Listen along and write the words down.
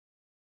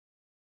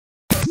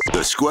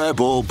The Square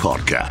Ball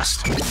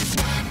Podcast.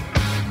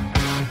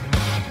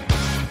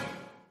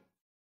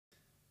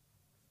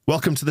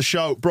 Welcome to the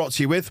show, brought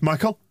to you with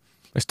Michael.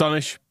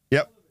 Astonish.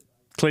 Yep.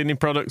 Cleaning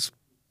products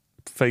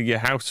for your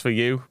house, for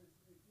you.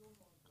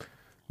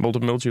 Mold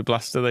and mildew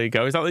blaster, there you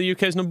go. Is that the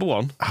UK's number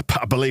one?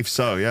 I believe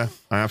so, yeah.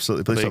 I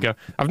absolutely believe so. There you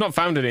go. I've not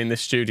found any in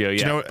this studio yet.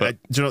 Do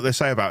you know what they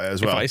say about it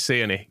as well? If I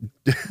see any,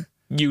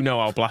 you know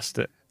I'll blast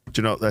it. Do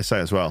you know what they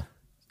say as well?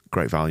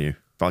 Great value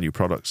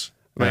products.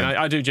 I mean,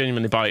 I do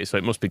genuinely buy it, so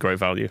it must be great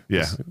value.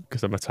 Yeah.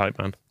 Because I'm a type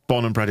man.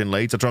 Born and bred in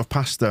Leeds. I drove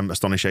past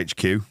Astonish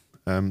HQ the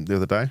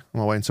other day on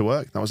my way into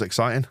work. That was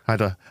exciting. I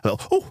had a little,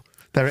 oh,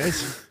 there it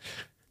is.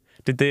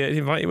 Did they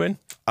invite you in?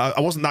 I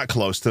wasn't that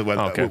close to when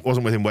okay.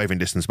 wasn't within waving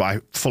distance, but I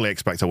fully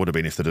expect I would have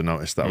been if they'd have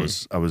noticed that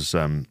I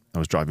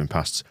was driving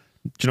past.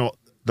 Do you know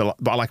what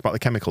I like about the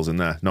chemicals in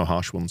there? No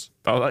harsh ones.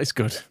 Oh, that is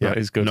good. Yeah, that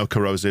is good. No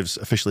corrosives,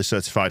 officially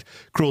certified,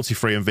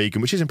 cruelty-free and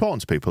vegan, which is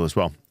important to people as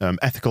well.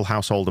 Ethical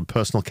household and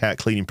personal care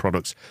cleaning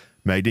products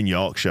made in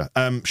Yorkshire.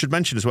 Should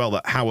mention as well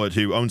that Howard,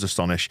 who owns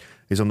Astonish,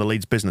 is on the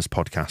Leeds Business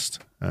podcast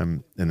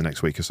in the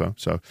next week or so.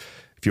 So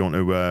if you want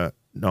to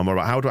know more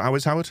about Howard, how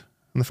is Howard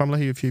and the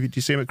family? Do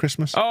you see him at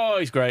Christmas? Oh,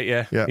 he's great,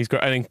 yeah. He's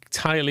great and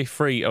entirely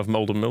free of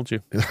mould and mildew.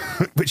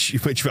 which you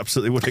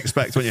absolutely would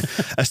expect, wouldn't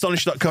you?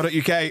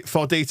 Astonish.co.uk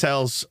for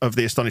details of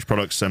the Astonish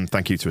products, and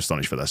thank you to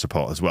Astonish for their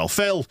support as well.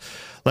 Phil,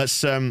 let's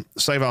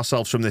save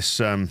ourselves from this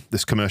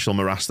commercial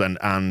morass then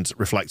and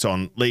reflect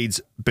on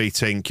Leeds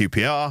beating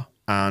QPR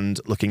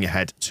and looking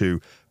ahead to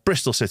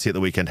Bristol City at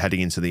the weekend, heading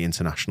into the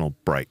international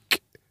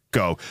break.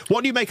 Go.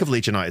 What do you make of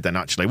Leeds United then,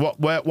 actually?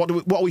 What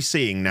are we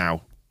seeing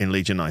now in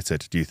Leeds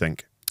United, do you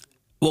think?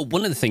 Well,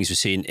 one of the things we're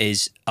seeing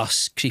is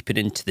us creeping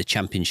into the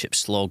championship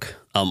slog,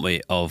 aren't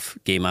we, of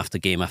game after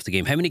game after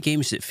game. How many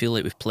games does it feel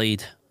like we've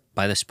played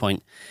by this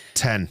point?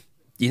 10. Do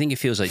you think it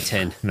feels like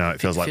 10? No,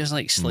 it feels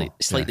like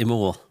slightly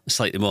more.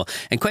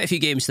 And quite a few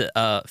games that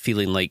are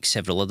feeling like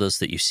several others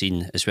that you've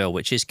seen as well,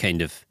 which is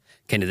kind of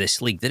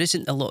this league. There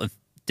isn't a lot of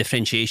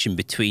differentiation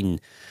between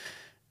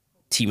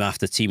team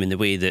after team in the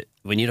way that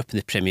when you're up in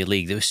the Premier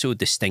League, they were so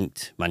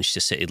distinct.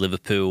 Manchester City,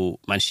 Liverpool,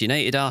 Manchester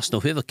United,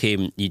 Arsenal, whoever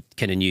came, you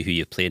kind of knew who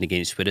you're playing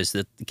against. Whereas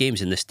the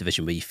games in this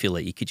division where you feel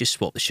like you could just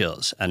swap the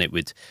shirts and it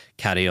would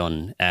carry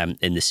on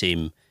in the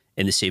same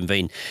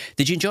vein.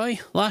 Did you enjoy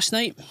last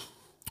night?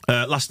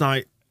 Last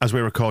night, as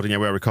we're recording,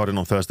 we're recording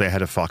on Thursday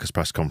ahead of Farke's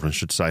press conference,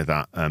 should say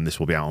that. This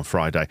will be out on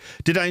Friday.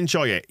 Did I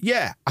enjoy it?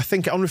 Yeah, I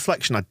think on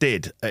reflection I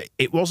did.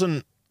 It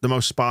wasn't the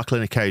most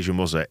sparkling occasion,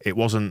 was it? It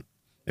wasn't.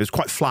 It was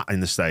quite flat in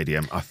the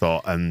stadium, I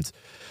thought, and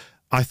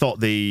I thought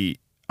the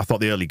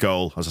early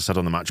goal, as I said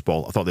on the match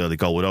ball, I thought the early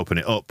goal would open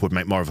it up, would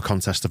make more of a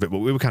contest of it. But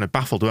we were kind of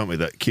baffled, weren't we,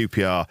 that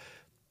QPR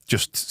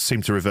just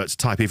seemed to revert to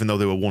type, even though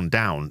they were one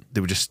down. They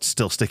were just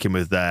still sticking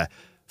with their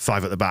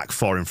 5 at the back,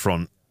 4 in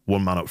front,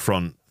 1 man up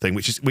front thing,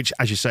 which,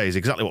 as you say, is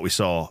exactly what we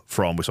saw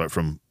it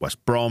from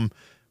West Brom.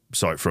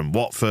 Saw it from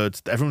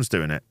Watford. Everyone's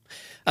doing it.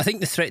 I think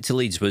the threat to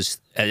Leeds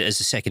was, as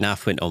the second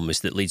half went on,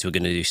 was that Leeds were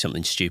going to do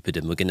something stupid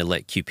and we're going to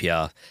let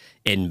QPR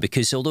in,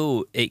 because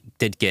although it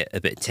did get a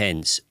bit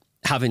tense,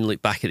 having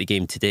looked back at the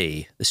game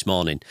today, this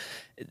morning,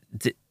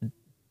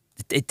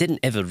 it didn't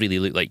ever really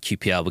look like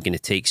QPR were going to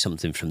take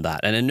something from that.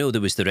 And I know there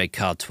was the red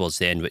card towards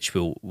the end, which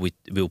we'll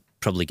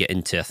probably get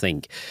into, I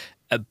think.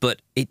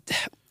 But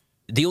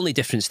the only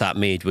difference that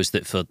made was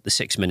that for the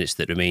 6 minutes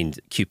that remained,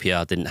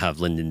 QPR didn't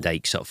have Lyndon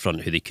Dykes up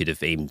front, who they could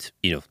have aimed,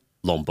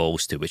 long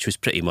balls to, which was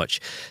pretty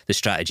much the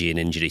strategy in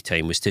injury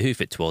time, was to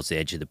hoof it towards the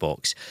edge of the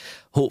box,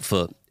 hope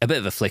for a bit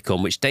of a flick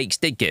on, which Dykes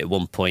did get at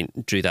one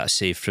point, drew that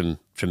save from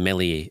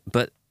Meslier.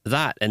 But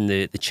that and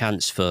the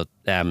chance for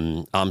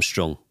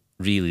Armstrong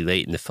really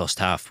late in the first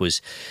half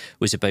was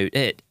about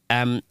it.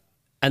 And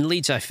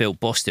Leeds, I felt,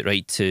 bossed it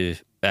right to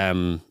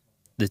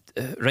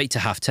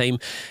half time.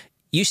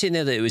 You saying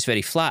there that it was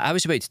very flat, I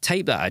was about to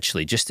type that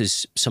actually, just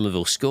as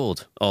Somerville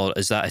scored, or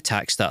as that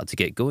attack started to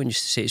get going,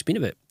 just to say it's been a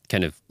bit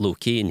kind of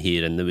low-key in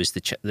here, and there was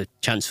the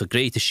chance for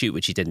Gray to shoot,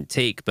 which he didn't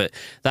take, but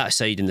that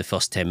aside, in the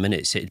first 10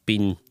 minutes, it had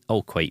been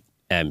all quite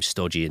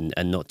stodgy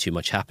and not too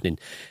much happening.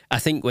 I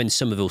think when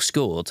Somerville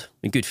scored,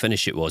 a good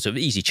finish it was, an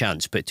easy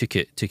chance, but took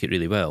it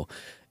really well,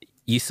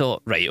 you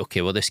thought, right,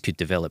 okay, well, this could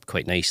develop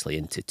quite nicely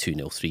into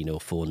 2-0, 3-0,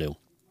 4-0,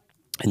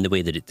 in the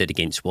way that it did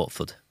against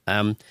Watford.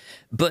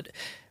 But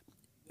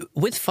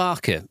with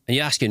Farke, and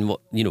you're asking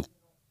what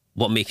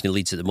making the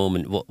Leeds at the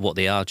moment, what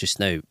they are just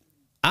now.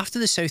 After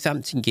the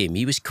Southampton game,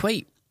 he was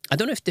quite, I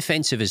don't know if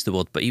defensive is the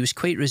word, but he was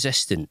quite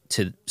resistant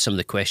to some of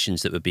the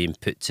questions that were being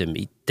put to him.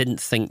 He didn't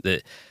think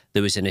that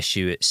there was an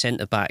issue at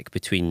centre-back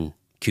between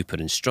Cooper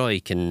and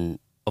Struijk, and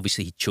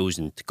obviously he'd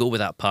chosen to go with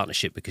that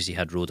partnership because he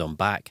had Rodon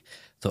back.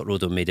 Thought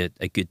Rodon made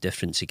a good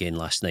difference again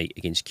last night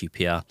against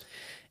QPR.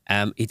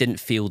 He didn't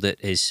feel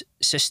that his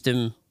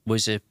system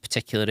was a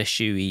particular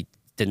issue. He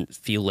didn't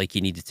feel like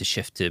he needed to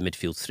shift to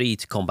midfield 3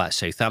 to combat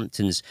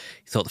Southampton's.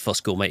 He thought the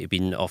first goal might have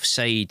been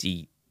offside.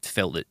 He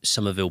felt that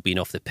Somerville being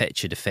off the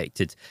pitch had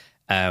affected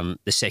the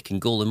second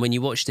goal. And when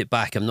you watched it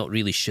back, I'm not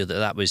really sure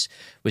that was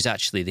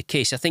actually the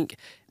case. I think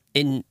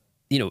in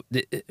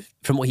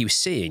from what he was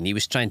saying, he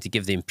was trying to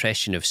give the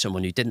impression of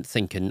someone who didn't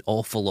think an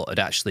awful lot had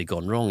actually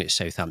gone wrong at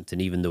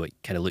Southampton, even though it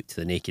kind of looked to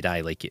the naked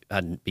eye like it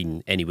hadn't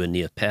been anywhere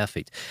near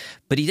perfect.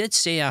 But he did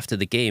say after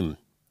the game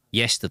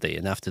yesterday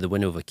and after the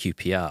win over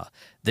QPR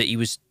that he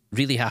was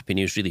really happy and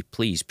he was really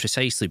pleased,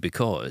 precisely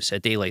because a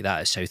day like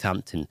that at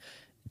Southampton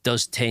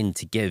does tend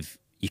to give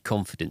your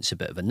confidence a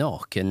bit of a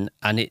knock, and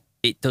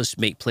it does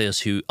make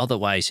players who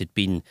otherwise had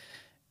been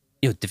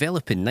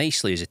developing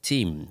nicely as a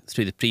team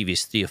through the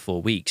previous 3 or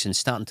 4 weeks and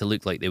starting to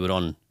look like they were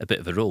on a bit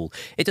of a roll.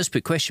 It does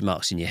put question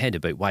marks in your head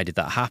about why did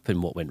that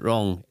happen, what went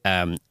wrong,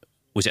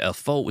 was it our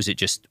fault, was it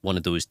just one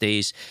of those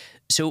days?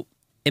 So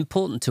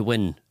important to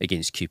win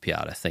against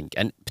QPR, I think,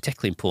 and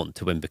particularly important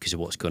to win because of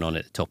what's going on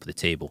at the top of the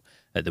table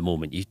at the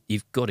moment.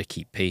 You've got to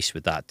keep pace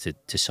with that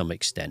to some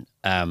extent.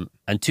 And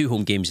 2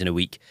 home games in a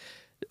week,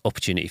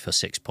 opportunity for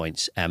 6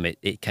 points.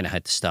 It kind of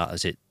had to start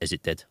as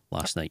it did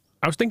last night.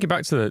 I was thinking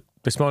back to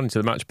this morning to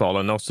the match ball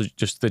and also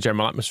just the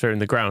general atmosphere in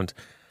the ground.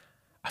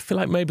 I feel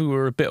like maybe we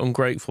were a bit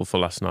ungrateful for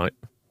last night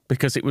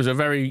because it was a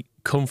very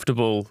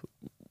comfortable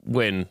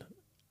win,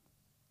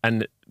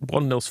 and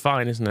 1-0's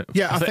fine, isn't it?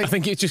 Yeah, I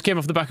think it just came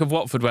off the back of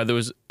Watford, where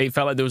it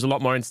felt like there was a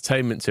lot more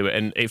entertainment to it,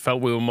 and it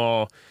felt we were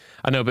more,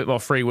 a bit more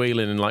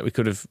freewheeling, and like we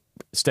could have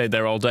stayed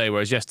there all day.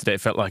 Whereas yesterday,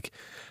 it felt like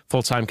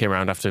full time came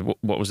around after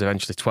what was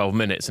eventually 12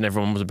 minutes, and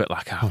everyone was a bit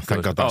like, "Oh,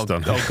 thank God that's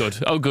done."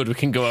 Oh, good, we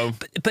can go home."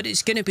 But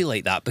it's going to be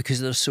like that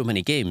because there's so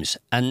many games,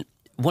 and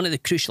one of the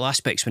crucial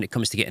aspects when it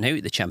comes to getting out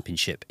of the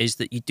Championship is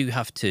that you do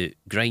have to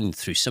grind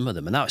through some of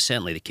them, and that was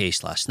certainly the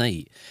case last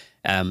night.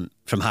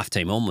 From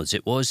half-time onwards,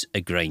 it was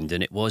a grind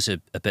and it was a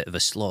bit of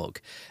a slog.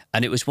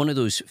 And it was one of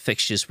those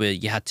fixtures where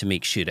you had to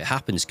make sure it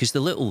happens, because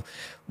the little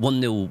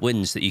 1-0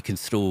 wins that you can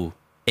throw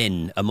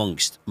in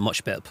amongst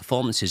much better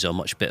performances or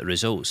much better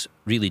results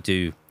really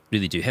do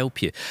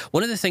help you.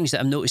 One of the things that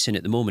I'm noticing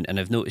at the moment, and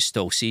I've noticed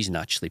all season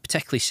actually,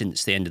 particularly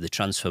since the end of the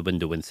transfer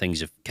window when things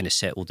have kind of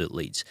settled at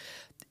Leeds,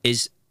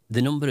 is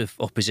the number of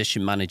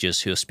opposition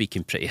managers who are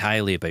speaking pretty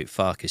highly about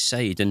Farke's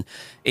side. And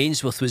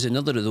Ainsworth was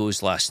another of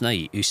those last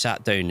night who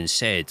sat down and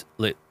said,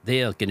 look,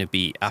 they are going to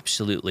be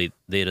absolutely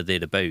there or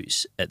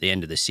thereabouts at the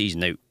end of the season.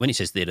 Now, when he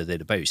says there or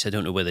thereabouts, I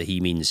don't know whether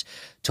he means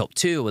top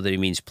 2 or whether he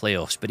means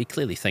playoffs, but he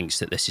clearly thinks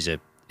that this is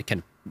a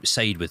kind of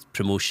side with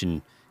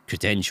promotion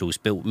credentials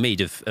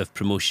made of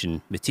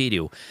promotion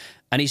material.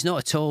 And he's not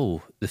at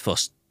all the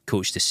first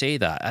coach to say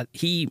that.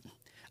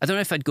 I don't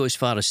know if I'd go as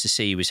far as to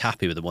say he was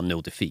happy with the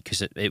 1-0 defeat,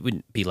 because it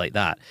wouldn't be like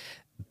that.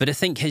 But I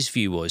think his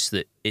view was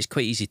that it's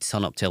quite easy to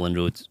turn up to Ellen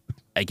Road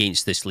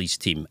against this Leeds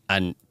team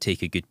and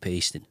take a good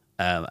pasting.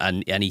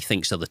 And he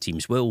thinks other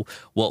teams will.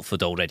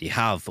 Watford already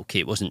have.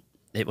 Okay, it wasn't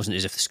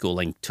as if the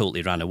scoreline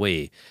totally ran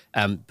away,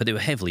 but they were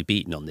heavily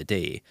beaten on the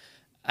day.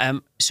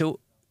 So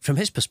from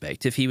his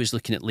perspective, he was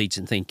looking at Leeds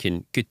and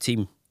thinking, good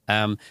team.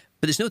 But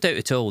there's no doubt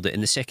at all that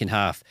in the second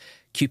half,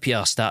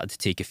 QPR started to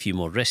take a few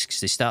more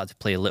risks. They started to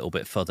play a little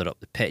bit further up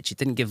the pitch. It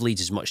didn't give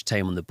Leeds as much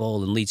time on the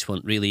ball, and Leeds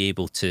weren't really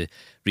able to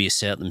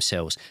reassert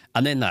themselves.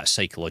 And then that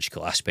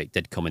psychological aspect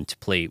did come into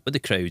play with the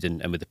crowd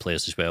and with the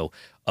players as well,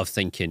 of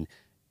thinking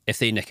if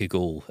they nick a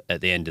goal at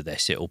the end of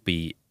this, it'll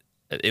be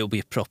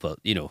a proper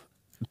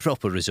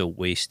result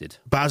wasted.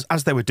 But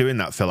as they were doing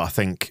that, Phil, I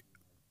think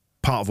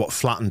part of what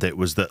flattened it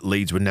was that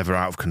Leeds were never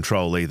out of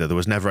control either. There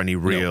was never any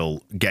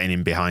real getting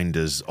in behind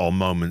us or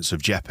moments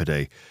of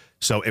jeopardy.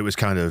 So it was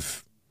kind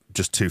of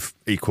just 2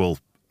 equal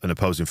and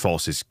opposing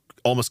forces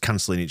almost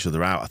cancelling each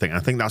other out, I think. And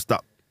I think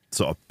that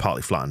sort of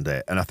partly flattened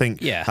it. And I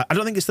think, I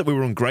don't think it's that we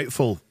were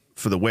ungrateful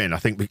for the win. I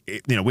think,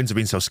 wins have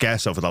been so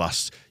scarce over the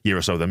last year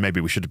or so that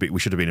maybe we should have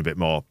been a bit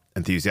more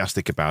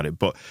enthusiastic about it.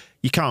 But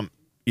you can't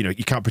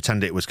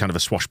pretend it was kind of a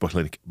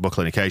swashbuckling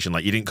occasion.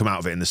 Like, you didn't come out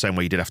of it in the same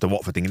way you did after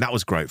Watford, thinking that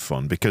was great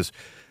fun, because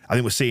I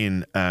think we're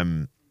seeing,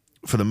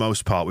 for the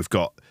most part, we've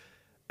got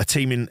a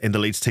team in the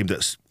Leeds team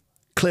that's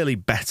clearly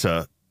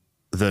better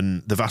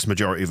than the vast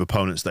majority of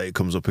opponents that it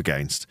comes up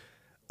against.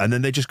 And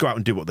then they just go out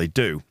and do what they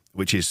do,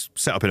 which is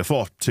set up in a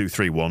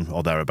 4-2-3-1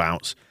 or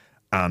thereabouts.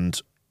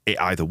 And it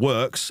either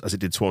works, as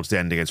it did towards the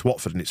end against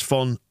Watford, and it's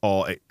fun,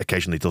 or it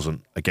occasionally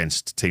doesn't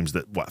against teams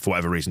that, for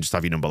whatever reason, just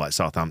have your number, like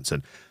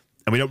Southampton.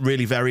 And we don't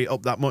really vary it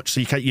up that much,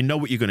 so you know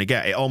what you're going to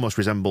get. It almost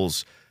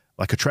resembles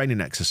like a training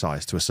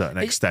exercise to a certain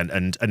extent,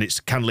 and it's,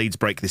 can Leeds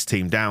break this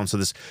team down?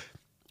 So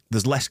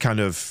there's less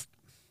kind of,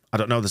 I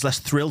don't know, there's less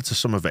thrill to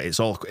some of it. It's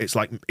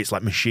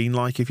like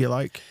machine-like, if you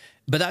like.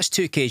 But that's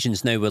 2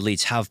 occasions now where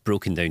Leeds have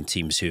broken down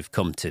teams who've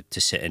come to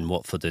sit in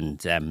Watford and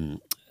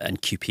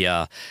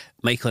QPR.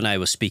 Michael and I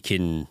were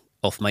speaking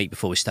off mic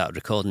before we started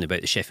recording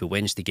about the Sheffield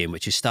Wednesday game,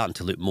 which is starting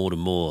to look more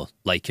and more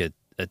like a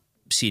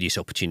serious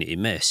opportunity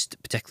missed,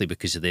 particularly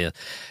because of their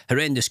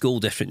horrendous goal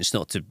difference,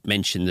 not to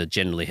mention the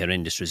generally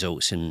horrendous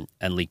results and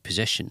league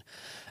position.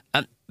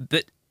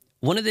 But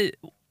one of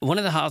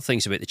the hard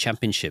things about the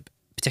Championship,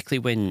 particularly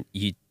when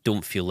you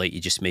don't feel like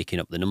you're just making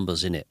up the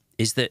numbers in it,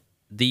 is that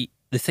the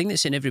thing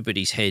that's in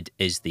everybody's head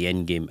is the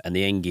end game, and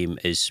the end game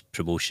is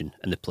promotion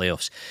and the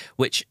playoffs,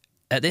 which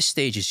at this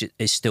stage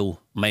is still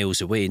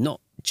miles away,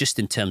 not just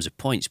in terms of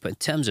points, but in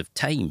terms of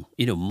time,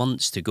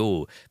 months to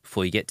go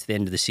before you get to the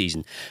end of the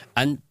season.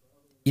 And,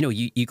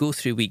 you go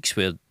through weeks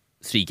where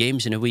 3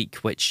 games in a week,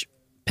 which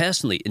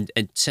personally,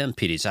 in certain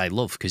periods, I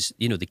love because,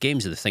 the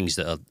games are the things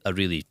that are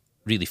really,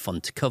 really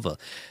fun to cover.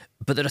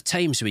 But there are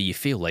times where you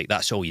feel like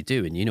that's all you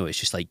do, and it's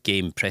just like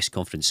game press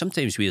conference.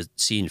 Sometimes we're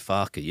seeing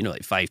Farke,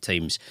 like 5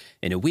 times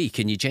in a week,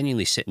 and you're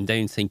genuinely sitting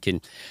down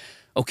thinking,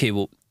 okay,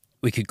 well,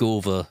 we could go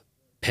over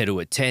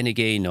Pirro at 10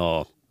 again,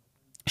 or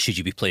should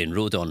you be playing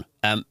Rodon?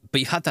 But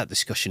you've had that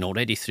discussion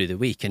already through the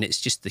week, and it's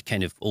just the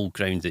kind of old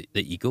ground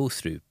that you go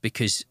through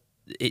because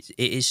it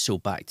is so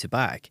back to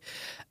back.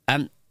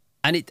 And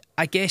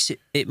I guess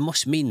it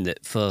must mean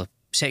that for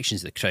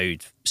sections of the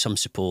crowd, some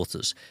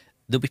supporters,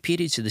 there'll be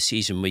periods of the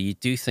season where you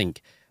do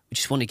think, we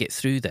just want to get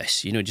through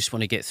this, just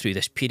want to get through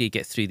this period,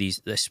 get through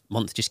this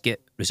month, just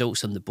get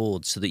results on the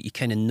board so that you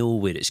kind of know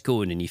where it's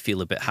going and you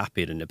feel a bit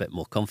happier and a bit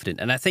more confident.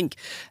 And I think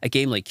a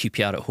game like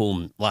QPR at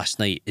home last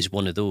night is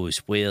one of those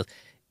where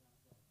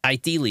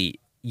ideally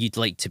you'd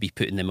like to be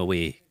putting them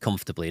away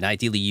comfortably, and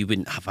ideally you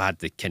wouldn't have had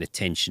the kind of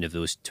tension of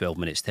those 12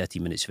 minutes, 30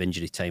 minutes of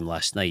injury time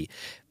last night.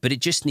 But it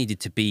just needed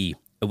to be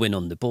a win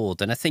on the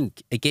board. And I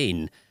think,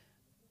 again,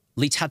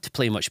 Leeds had to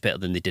play much better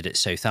than they did at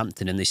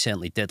Southampton, and they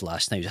certainly did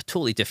last night. It was a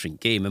totally different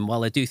game, and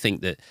while I do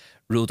think that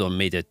Rodon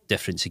made a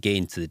difference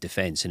again to the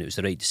defence and it was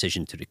the right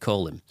decision to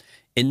recall him,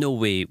 in no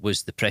way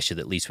was the pressure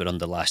that Leeds were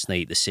under last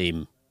night the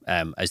same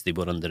as they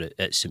were under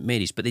at St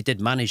Mary's, but they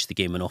did manage the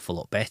game an awful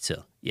lot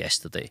better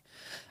yesterday.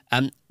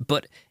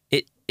 But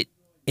it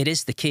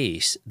is the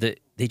case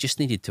that they just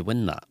needed to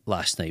win that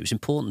last night. It was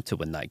important to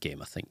win that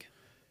game, I think.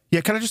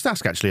 Yeah, can I just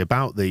ask actually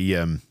about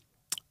the,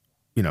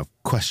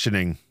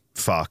 questioning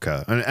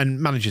Farke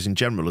and managers in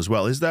general as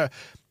well? Is there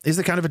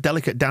kind of a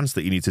delicate dance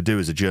that you need to do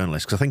as a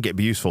journalist? Because I think it'd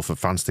be useful for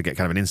fans to get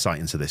kind of an insight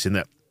into this. In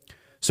that,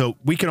 so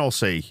we can all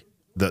see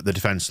that the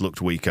defence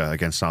looked weaker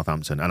against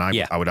Southampton, and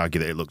I would argue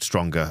that it looked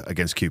stronger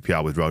against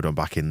QPR with Rodon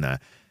back in there.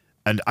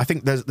 And I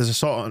think there's a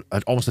sort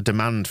of almost a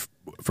demand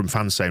from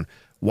fans saying,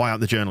 why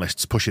aren't the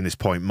journalists pushing this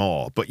point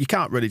more? But you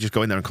can't really just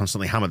go in there and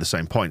constantly hammer the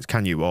same points,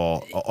 can you?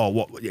 Or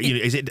what?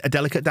 Is it a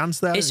delicate dance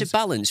there? It's a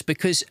balance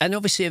because, and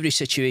obviously every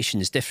situation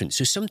is different.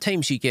 So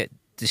sometimes you get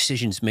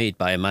decisions made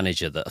by a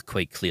manager that are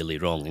quite clearly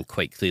wrong and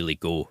quite clearly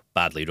go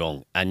badly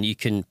wrong, and you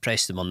can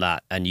press them on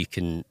that, and you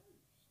can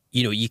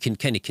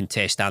kind of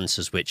contest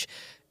answers which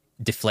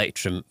deflect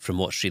from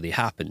what's really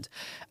happened.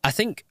 I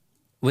think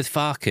with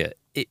Farke,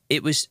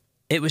 it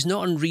was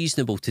not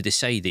unreasonable to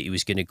decide that he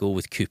was going to go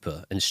with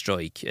Cooper and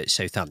Struijk at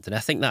Southampton. I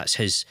think that's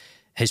his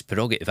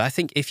prerogative. I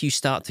think if you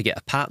start to get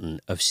a pattern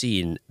of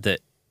seeing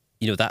that,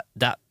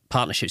 that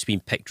partnership's been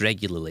picked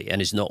regularly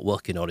and is not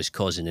working or is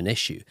causing an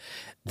issue,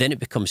 then it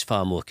becomes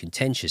far more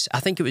contentious. I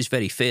think it was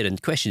very fair,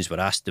 and questions were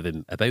asked of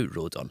him about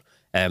Rodon.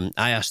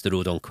 I asked the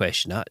Rodon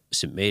question at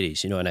St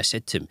Mary's, and I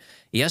said to him,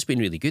 he has been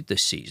really good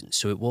this season,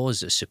 so it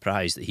was a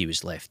surprise that he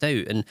was left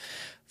out. And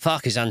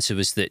Farke's answer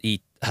was that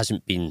he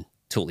hasn't been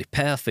totally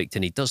perfect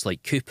and he does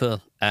like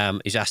Cooper.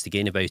 He's asked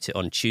again about it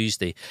on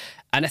Tuesday.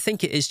 And I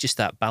think it is just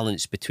that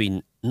balance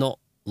between not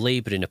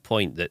labouring a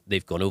point that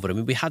they've gone over. I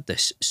mean, we had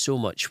this so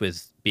much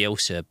with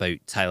Bielsa about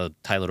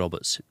Tyler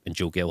Roberts and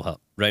Joe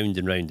Gelhardt, round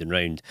and round and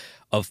round,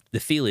 of the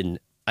feeling,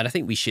 and I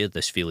think we shared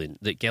this feeling,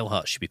 that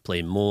Gelhardt should be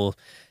playing more.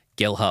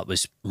 Gelhardt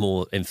was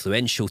more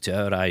influential to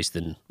our eyes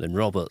than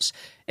Roberts.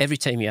 Every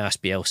time you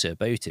asked Bielsa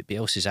about it,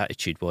 Bielsa's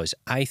attitude was,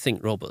 I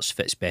think Roberts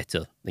fits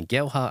better than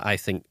Gelhardt. I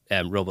think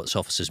Roberts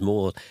offers us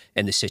more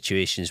in the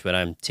situations where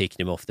I'm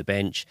taking him off the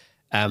bench.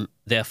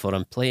 Therefore,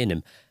 I'm playing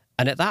him.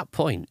 And at that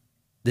point,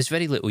 there's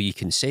very little you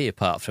can say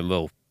apart from,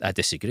 well, I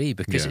disagree,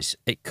 because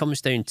it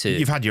comes down to...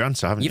 You've had your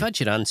answer, haven't you? You've had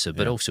your answer,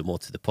 but also more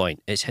to the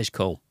point, it's his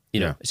call.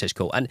 It's his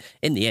call. And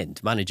in the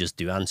end, managers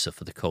do answer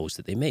for the calls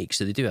that they make,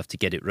 so they do have to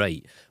get it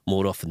right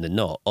more often than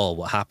not. Or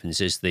what happens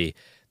is they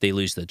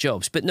lose their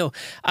jobs. But no,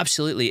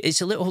 absolutely.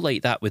 It's a little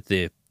like that with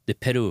the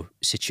Pirro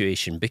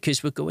situation,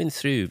 because we're going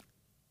through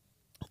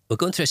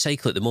a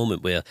cycle at the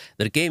moment where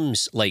there are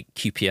games like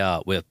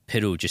QPR where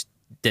Pirro just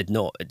did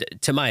not,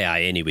 to my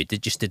eye anyway,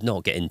 just did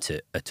not get into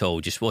it at all,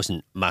 just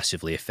wasn't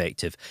massively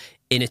effective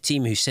in a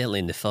team who certainly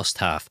in the first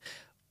half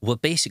were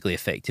basically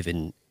effective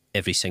in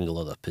every single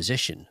other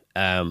position.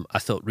 I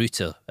thought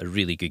Ruta a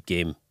really good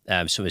game.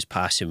 Some of his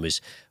passing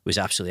was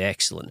absolutely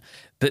excellent.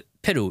 But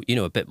Pirro,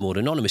 a bit more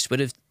anonymous.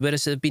 Whereas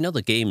there have been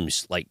other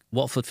games like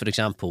Watford, for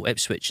example,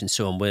 Ipswich and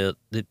so on, where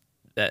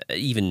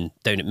even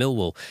down at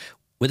Millwall,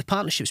 where the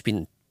partnership's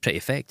been pretty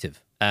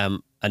effective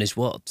and has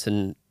worked.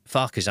 And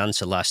Farke's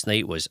answer last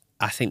night was,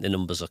 I think the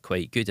numbers are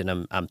quite good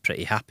and I'm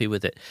pretty happy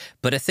with it.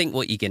 But I think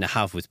what you're going to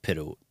have with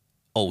Pirro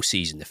all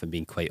season, if I'm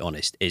being quite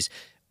honest, is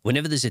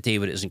whenever there's a day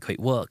where it doesn't quite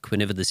work,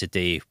 whenever there's a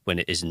day when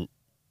it isn't,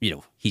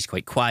 he's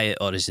quite quiet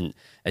or isn't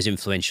as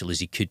influential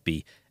as he could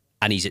be,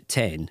 and he's at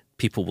 10,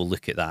 people will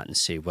look at that and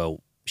say,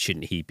 well,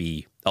 shouldn't he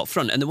be up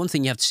front? And the one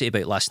thing you have to say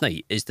about last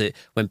night is that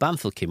when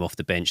Bamford came off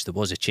the bench, there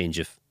was a change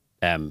of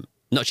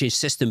not changed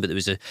system, but there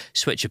was a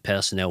switch of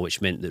personnel,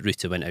 which meant that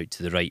Ruta went out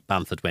to the right,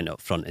 Bamford went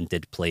up front and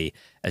did play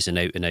as an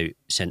out-and-out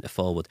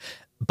centre-forward.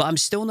 But I'm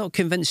still not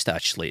convinced,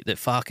 actually, that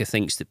Farke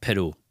thinks that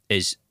Pirro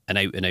is an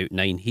out-and-out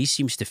 9. He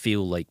seems to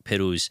feel like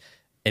Pirro's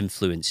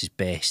influence is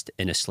best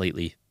in a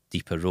slightly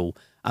deeper role.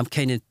 I'm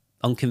kind of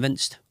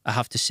unconvinced, I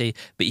have to say.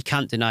 But you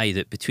can't deny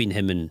that between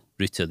him and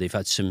Ruta, they've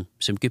had some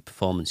good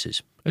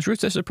performances. Has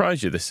Ruta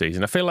surprised you this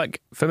season? I feel like,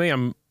 for me,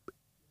 I'm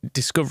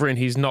discovering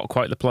he's not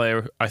quite the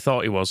player I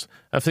thought he was.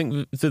 I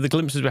think through the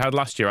glimpses we had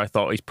last year, I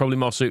thought he's probably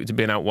more suited to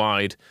being out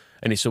wide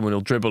and he's someone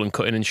who'll dribble and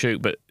cut in and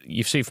shoot. But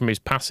you see from his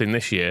passing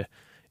this year,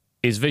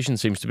 his vision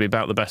seems to be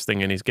about the best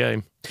thing in his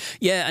game.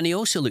 Yeah, and he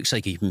also looks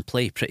like he can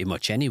play pretty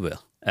much anywhere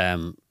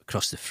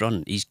across the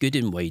front. He's good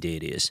in wide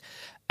areas.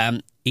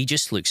 He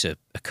just looks a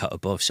cut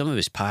above. Some of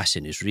his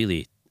passing is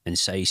really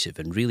incisive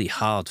and really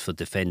hard for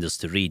defenders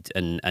to read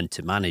and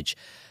to manage.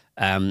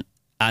 And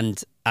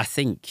I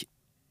think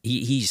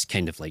he's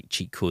kind of like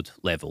cheat code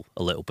level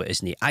a little bit,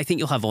 isn't he? I think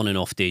you'll have on and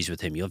off days with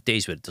him. You'll have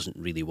days where it doesn't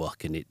really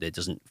work and it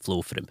doesn't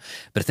flow for him.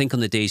 But I think on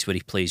the days where he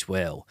plays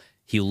well,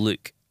 he'll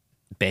look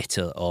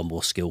better or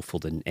more skillful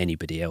than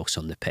anybody else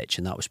on the pitch.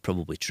 And that was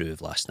probably true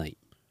of last night.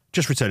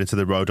 Just returning to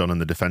the Rodon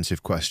and the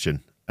defensive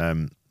question,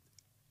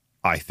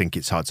 I think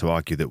it's hard to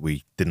argue that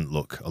we didn't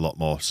look a lot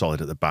more solid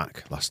at the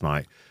back last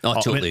night. Oh, I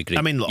totally agree.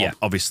 I mean, look, yeah.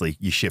 Obviously,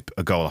 you ship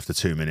a goal after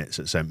 2 minutes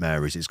at St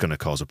Mary's, it's going to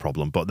cause a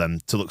problem. But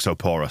then to look so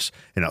porous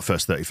in that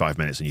first 35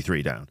 minutes and you're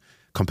 3 down,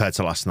 compared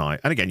to last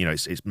night, and again,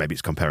 maybe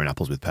it's comparing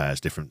apples with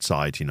pears, different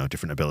side,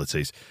 different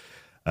abilities.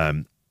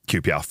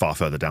 QPR far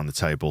further down the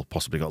table,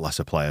 possibly got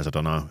lesser players, I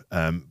don't know.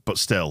 But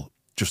still,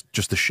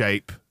 just the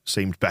shape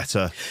seemed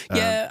better.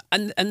 Yeah,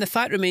 and the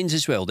fact remains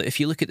as well that if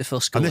you look at the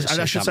first goal, and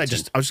I should say, I was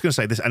just going to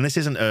say this, and this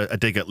isn't a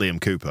dig at Liam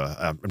Cooper.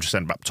 I'm just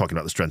talking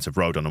about the strengths of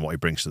Rodon and what he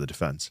brings to the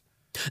defence.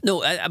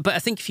 No, but I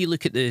think if you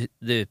look at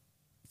the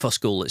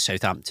first goal at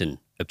Southampton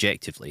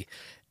objectively,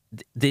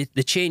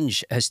 the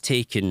change has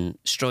taken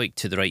Struijk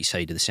to the right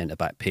side of the centre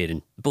back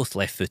pairing, both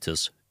left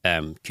footers,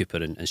 Cooper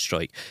and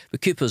Struijk.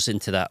 But Cooper's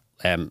into that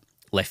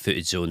left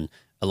footed zone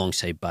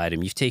alongside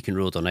Byram. You've taken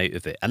Rodon out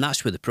of it, and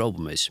that's where the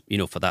problem is,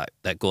 for that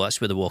goal. That's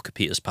where the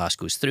Walker-Peters pass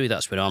goes through.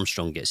 That's where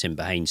Armstrong gets in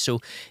behind. So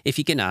if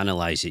you're going to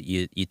analyse it,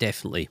 you're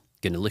definitely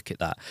going to look at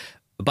that.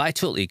 But I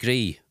totally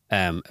agree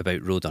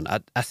about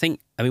Rodon. I think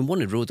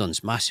one of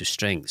Rodon's massive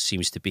strengths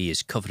seems to be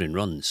his covering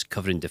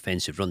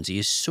defensive runs. He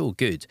is so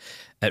good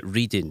at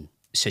reading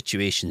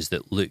situations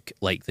that look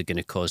like they're going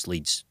to cause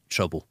Leeds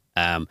trouble.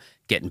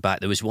 Getting back,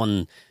 there was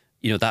one,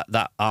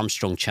 that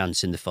Armstrong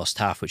chance in the first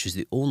half, which was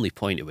the only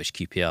point at which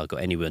QPR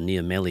got anywhere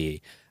near Meslier.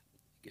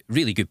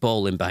 Really good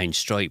ball in behind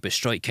Struijk, but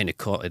Struijk kind of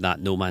caught in that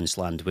no man's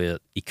land where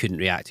he couldn't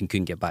react and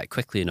couldn't get back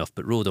quickly enough.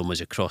 But Rodon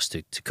was across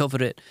to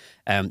cover it.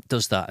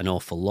 Does that an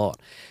awful lot.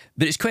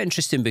 But it's quite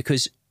interesting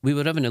because we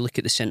were having a look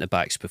at the centre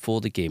backs before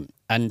the game,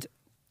 and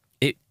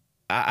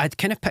I'd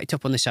kind of picked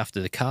up on this after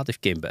the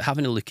Cardiff game, but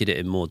having a look at it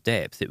in more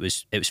depth, it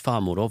was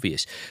far more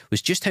obvious,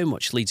 was just how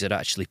much Leeds are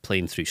actually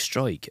playing through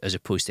Struijk as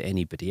opposed to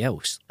anybody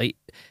else. Like,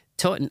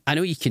 I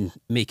know you can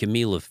make a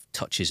meal of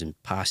touches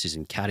and passes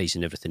and carries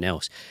and everything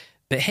else,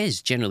 but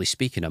his, generally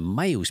speaking, are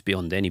miles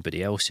beyond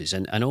anybody else's,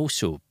 and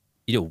also,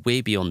 way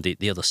beyond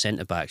the other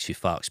centre-backs who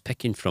Farke's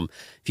picking from.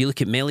 If you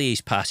look at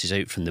Melié's passes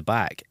out from the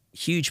back,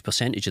 huge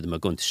percentage of them are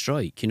going to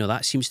Struijk.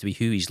 That seems to be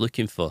who he's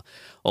looking for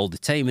all the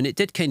time, and it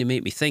did kind of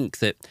make me think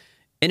that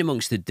in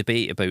amongst the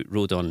debate about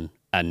Rodon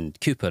and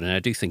Cooper, and I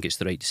do think it's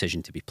the right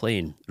decision to be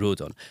playing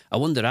Rodon, I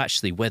wonder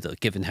actually whether,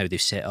 given how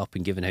they've set up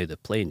and given how they're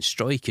playing,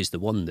 Struijk is the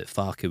one that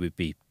Farke would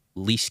be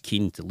least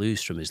keen to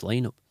lose from his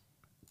lineup.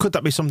 Could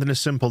that be something as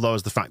simple, though,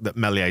 as the fact that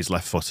Melié's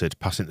left-footed,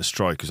 passing to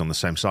Struijk, who's on the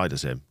same side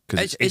as him?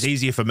 Because it's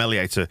easier for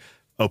Meslier to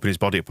open his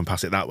body up and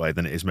pass it that way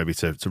than it is maybe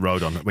to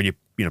Rodon when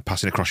you're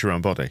passing across your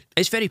own body.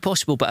 It's very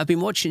possible, but I've been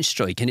watching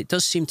Struijk, and it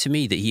does seem to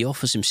me that he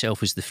offers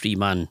himself as the free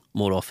man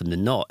more often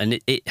than not, and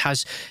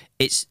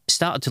it's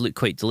started to look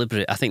quite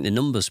deliberate. I think the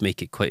numbers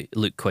make it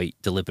look quite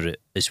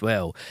deliberate as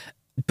well.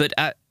 But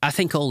I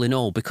think all in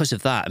all, because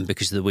of that and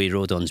because of the way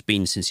Rodon's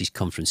been since he's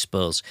come from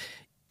Spurs,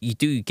 you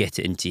do get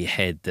it into your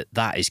head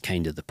that is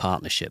kind of the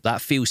partnership.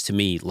 That feels to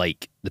me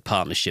like the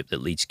partnership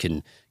that Leeds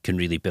can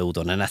really build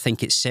on. And I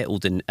think it's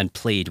settled and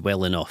played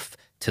well enough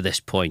to this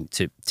point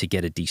to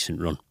get a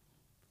decent run.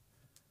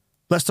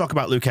 Let's talk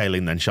about Luke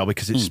Ayling then, shall we?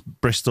 Because it's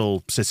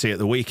Bristol City at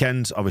the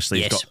weekend.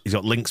 Obviously, yes. he's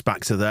got links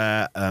back to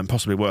there.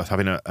 Possibly worth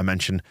having a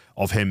mention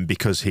of him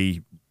because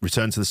he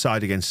returned to the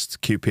side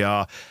against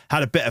QPR.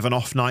 Had a bit of an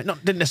off night.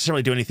 Didn't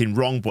necessarily do anything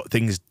wrong, but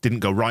things didn't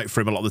go right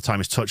for him. A lot of the time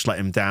his touch let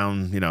him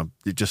down.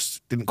 It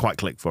just didn't quite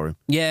click for him.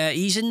 Yeah,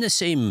 he's in the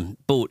same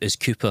boat as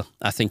Cooper,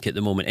 I think, at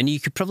the moment. And you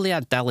could probably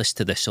add Dallas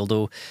to this,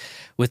 although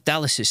with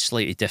Dallas it's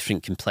slightly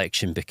different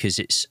complexion because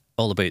it's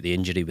all about the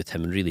injury with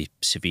him, and really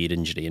severe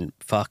injury. And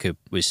Farke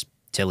was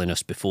telling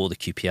us before the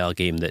QPR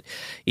game that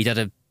he'd had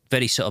a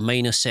very sort of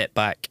minor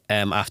setback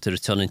after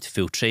returning to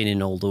full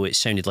training, although it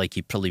sounded like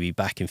he'd probably be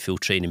back in full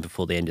training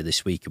before the end of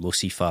this week, and we'll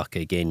see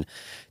Farke again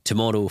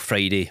tomorrow,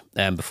 Friday,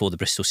 before the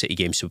Bristol City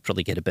game, so we'll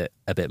probably get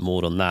a bit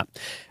more on that.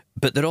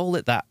 But they're all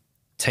at that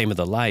time of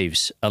their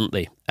lives, aren't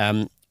they?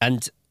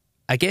 And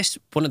I guess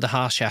one of the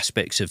harsh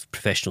aspects of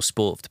professional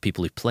sport for the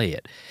people who play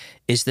it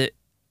is that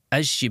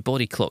as your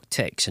body clock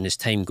ticks and as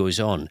time goes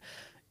on,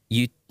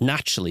 you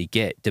naturally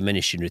get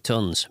diminishing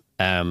returns.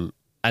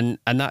 And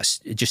that's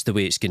just the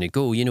way it's going to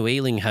go. You know,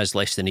 Ayling has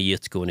less than a year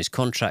to go on his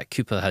contract.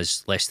 Cooper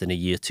has less than a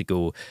year to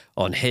go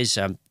on his.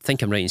 I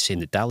think I'm right in saying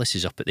that Dallas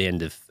is up at the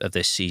end of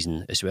this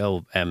season as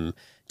well,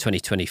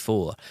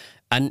 2024.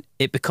 And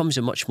it becomes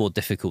a much more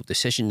difficult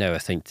decision now, I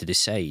think, to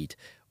decide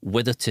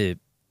whether to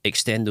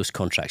extend those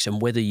contracts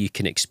and whether you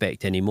can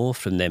expect any more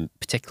from them,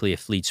 particularly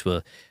if Leeds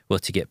were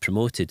to get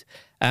promoted.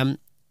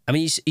 I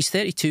mean, he's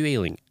 32,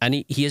 Ayling,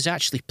 and he has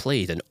actually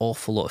played an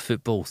awful lot of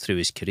football through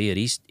his career.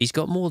 He's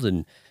got more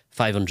than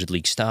 500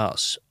 league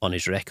starts on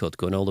his record,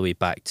 going all the way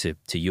back to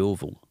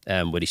Yeovil,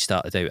 where he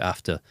started out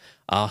after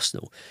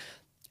Arsenal.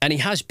 And he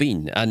has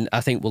been, and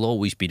I think will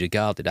always be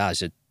regarded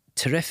as a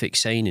terrific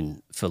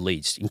signing for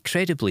Leeds.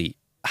 Incredibly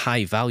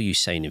high value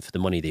signing for the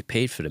money they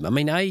paid for him. I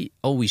mean, I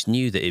always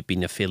knew that it had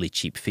been a fairly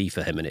cheap fee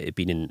for him and it had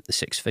been in the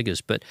six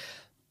figures, but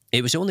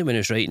it was only when I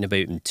was writing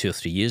about him 2 or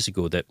 3 years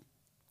ago that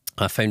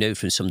I found out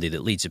from somebody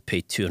that Leeds had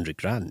paid 200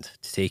 grand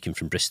to take him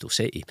from Bristol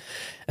City.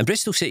 And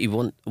Bristol City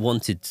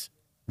wanted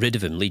rid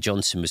of him. Lee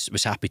Johnson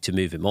was happy to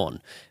move him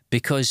on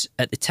because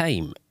at the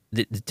time,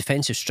 the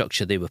defensive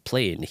structure they were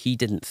playing, he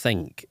didn't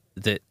think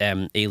that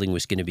Ayling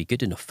was going to be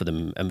good enough for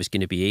them and was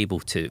going to be able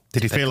to...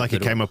 Did he feel like he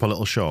came up a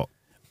little short?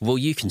 Well,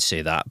 you can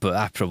say that, but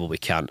I probably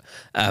can't.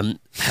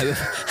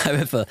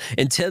 However,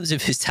 in terms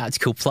of his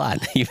tactical plan,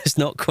 he was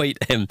not quite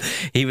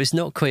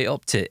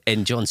up to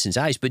in Johnson's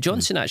eyes. But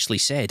Johnson actually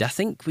said, I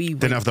think we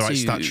didn't have the right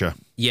stature.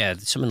 Yeah,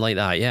 something like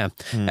that. Yeah,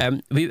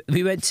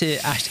 we went to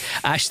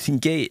Ashton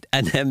Gate,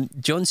 and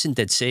Johnson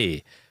did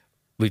say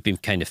we've been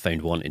kind of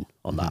found wanting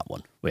on that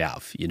one. We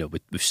have, you know,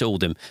 we've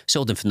sold him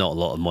for not a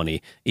lot of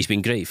money. He's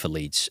been great for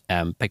Leeds,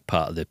 big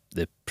part of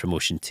the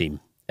promotion team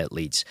at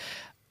Leeds.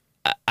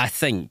 I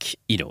think,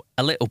 you know,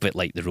 a little bit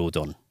like the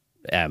Rodon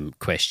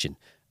question,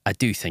 I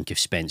do think if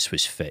Spence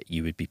was fit,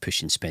 you would be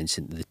pushing Spence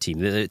into the team.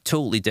 They're at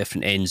totally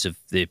different ends of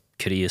the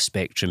career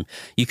spectrum.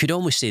 You could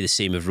almost say the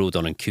same of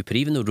Rodon and Cooper.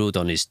 Even though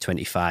Rodon is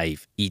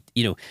 25,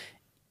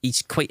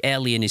 he's quite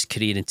early in his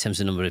career in terms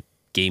of the number of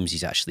games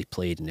he's actually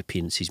played and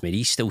appearances he's made.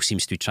 He still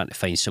seems to be trying to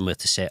find somewhere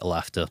to settle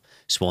after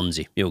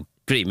Swansea. You know,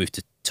 great move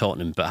to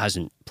Tottenham, but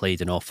hasn't played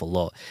an awful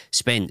lot.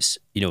 Spence,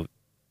 you know,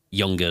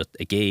 younger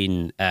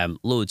again,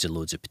 loads and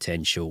loads of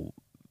potential,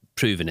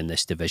 proven in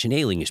this division.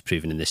 Ayling is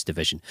proven in this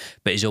division,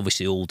 but he's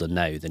obviously older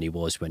now than he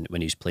was when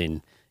he was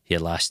playing here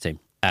last time.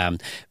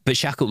 But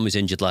Shackleton was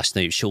injured last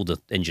night, shoulder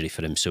injury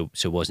for him, so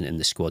wasn't in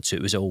the squad. So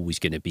it was always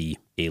going to be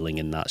Ayling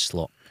in that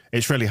slot.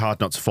 It's really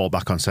hard not to fall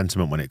back on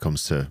sentiment when it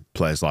comes to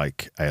players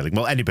like Ayling.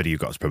 Well, anybody who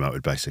got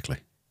promoted, basically.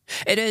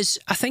 It is.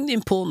 I think the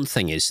important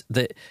thing is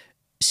that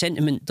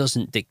sentiment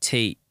doesn't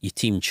dictate your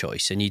team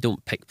choice, and you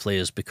don't pick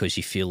players because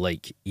you feel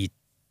like you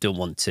don't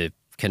want to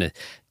kind of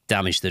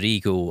damage their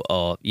ego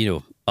or, you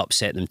know,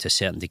 upset them to a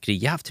certain degree.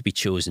 You have to be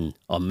chosen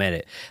on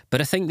merit.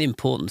 But I think the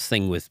important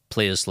thing with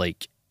players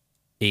like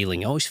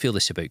Ayling, I always feel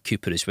this about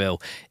Cooper as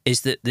well,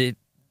 is that the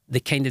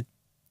kind of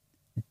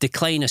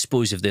decline, I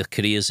suppose, of their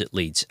careers at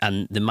Leeds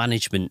and the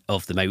management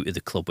of them out of the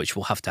club, which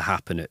will have to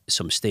happen at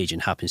some stage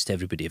and happens to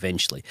everybody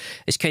eventually,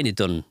 is kind of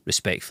done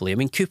respectfully. I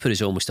mean, Cooper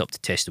is almost up to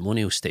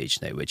testimonial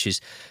stage now, which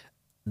is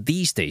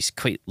these days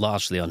quite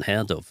largely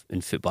unheard of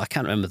in football. I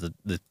can't remember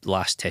the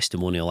last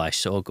testimonial I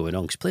saw going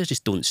on because players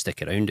just don't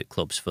stick around at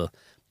clubs for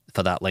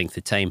that length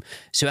of time.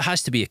 So it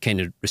has to be a kind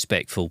of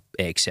respectful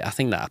exit. I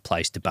think that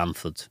applies to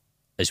Bamford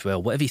as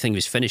well. Whatever you think of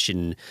his finishing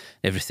and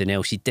everything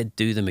else, he did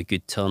do them a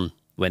good turn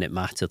when it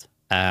mattered.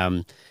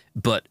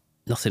 But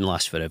nothing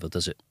lasts forever,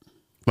 does it?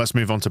 Let's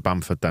move on to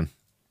Bamford then.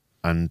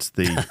 And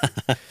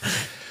the...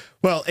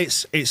 Well,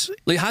 it's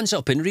look, hands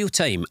up in real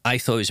time. I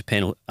thought it was a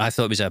penalty. I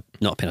thought it was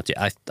not a penalty.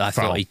 I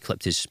thought he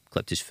clipped his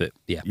foot.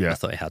 Yeah, I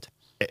thought he had.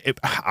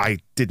 I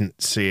didn't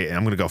see it.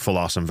 I'm going to go full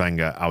Arsene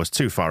Wenger. I was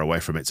too far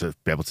away from it to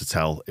be able to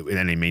tell in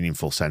any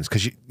meaningful sense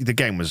because the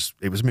game was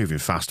moving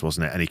fast,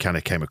 wasn't it? And he kind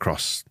of came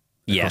across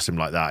him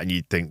like that, and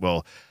you'd think,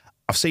 well,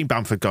 I've seen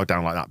Bamford go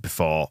down like that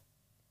before.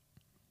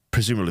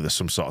 Presumably, there's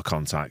some sort of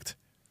contact.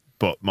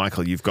 But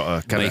Michael, you've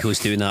got Michael's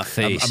doing that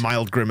face. A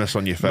mild grimace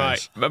on your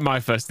face. My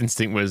first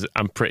instinct was,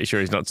 I'm pretty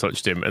sure he's not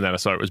touched him. And then I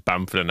saw it was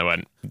Bamford and I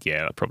went,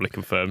 yeah, that probably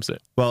confirms it.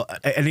 Well,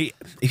 and he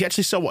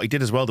actually saw what he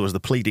did as well. There was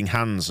the pleading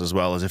hands as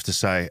well, as if to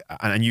say,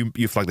 and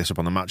you flagged this up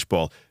on the match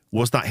ball.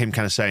 Was that him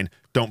kind of saying,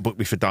 don't book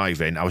me for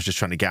diving, I was just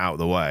trying to get out of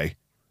the way?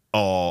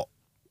 Or,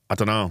 I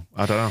don't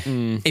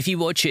know. If you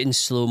watch it in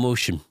slow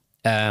motion,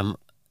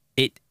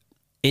 it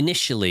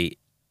initially...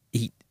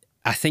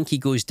 I think he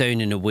goes down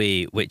in a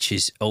way which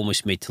is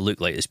almost made to look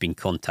like there's been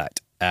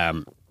contact,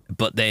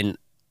 but then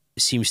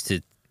seems to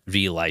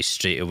realise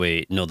straight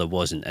away, no, there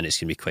wasn't, and it's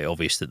going to be quite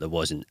obvious that there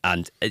wasn't.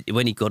 And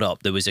when he got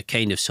up, there was a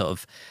kind of sort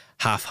of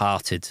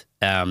half-hearted,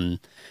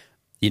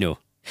 you know...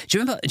 Do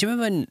you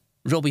remember when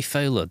Robbie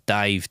Fowler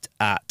dived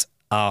at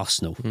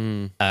Arsenal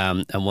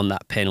and won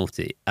that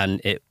penalty,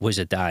 and it was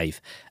a dive?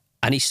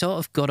 And he sort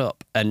of got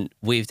up and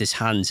waved his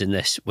hands in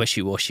this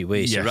wishy-washy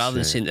way. So rather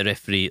than saying to the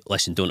referee,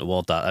 listen, don't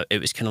award that,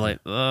 it was kind of like,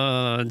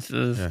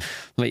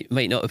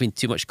 might not have been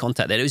too much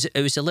contact there.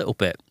 It was a little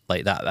bit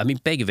like that. I mean,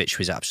 Begovic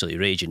was absolutely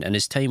raging. And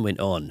as time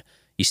went on,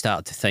 you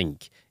started to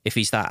think, if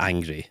he's that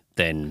angry,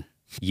 then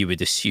you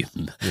would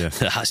assume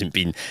there hasn't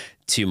been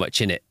too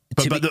much in it.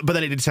 But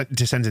then it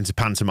descends into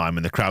pantomime,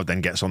 and the crowd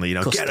then gets on the,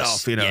 get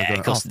off,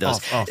 of course it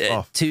does.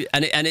 Off.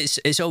 And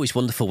it's always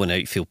wonderful when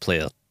an outfield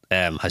player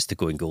has to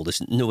go in goal.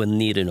 There's nowhere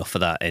near enough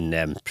of that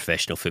in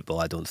professional football,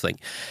 I don't think.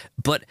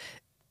 But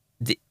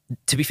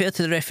to be fair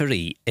to the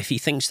referee, if he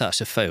thinks that's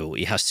a foul,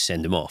 he has to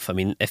send him off. I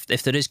mean, if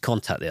there is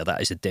contact there,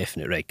 that is a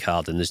definite red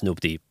card, and there's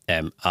nobody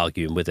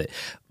arguing with it.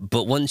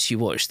 But once you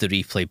watch the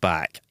replay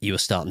back, you were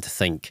starting to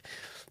think,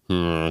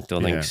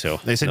 don't think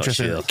so. It's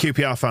interesting. Sure.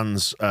 QPR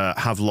fans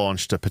have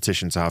launched a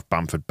petition to have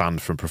Bamford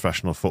banned from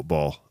professional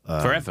football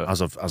forever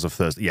as of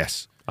Thursday.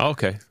 Yes. Oh,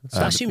 okay. So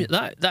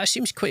that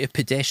seems quite a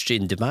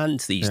pedestrian demand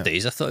these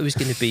days. I thought it was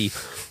going to be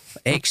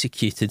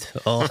executed,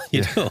 or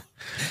you know.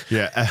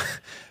 Yeah.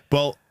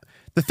 Well,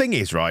 the thing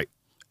is, right,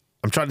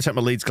 I'm trying to take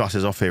my Leeds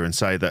glasses off here and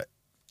say that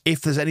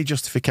if there's any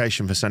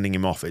justification for sending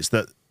him off, it's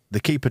that the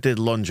keeper did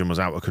lunge and was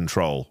out of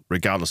control,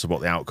 regardless of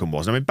what the outcome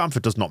was. I mean,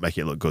 Bamford does not make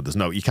it look good.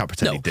 You can't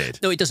pretend he did.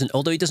 No, he doesn't.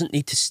 Although he doesn't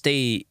need to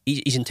stay.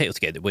 He's entitled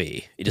to get the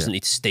way. He doesn't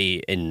need to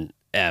stay in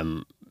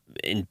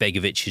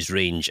Begovic's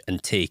range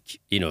and take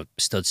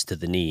studs to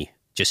the knee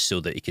just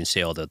so that he can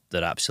say,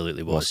 there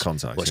absolutely was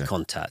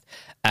contact.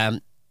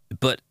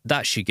 But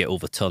that should get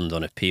overturned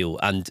on appeal,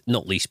 and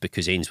not least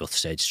because Ainsworth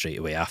said straight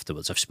away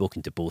afterwards, I've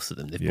spoken to both of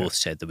them, they've both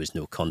said there was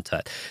no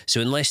contact.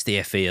 So unless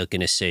the FA are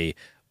going to say,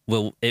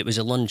 well, it was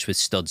a lunge with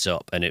studs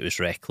up and it was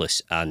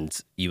reckless and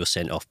you were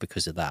sent off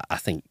because of that, I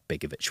think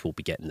Begovic will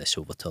be getting this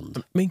overturned.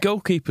 I mean,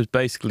 goalkeepers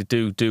basically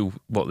do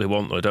what they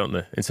want, though, don't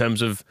they? In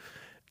terms of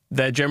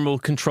their general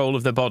control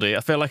of their body. I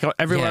feel like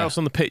everywhere else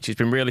on the pitch has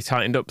been really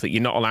tightened up that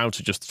you're not allowed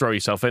to just throw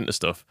yourself into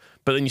stuff.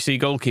 But then you see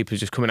goalkeepers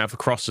just coming out for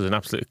crosses and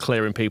absolutely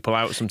clearing people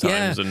out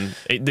sometimes. Yeah.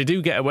 And they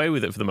do get away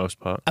with it for the most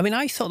part. I mean,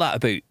 I thought that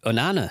about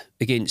Onana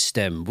against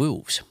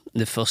Wolves.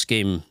 The first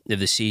game of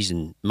the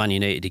season, Man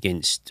United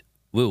against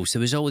Wolves. There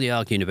was all the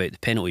arguing about the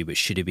penalty, which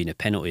should have been a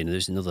penalty. And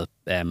there's another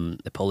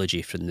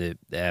apology from the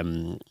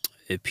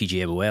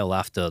PGMOL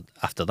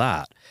after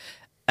that.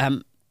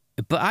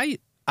 But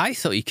I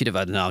thought he could have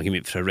had an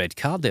argument for a red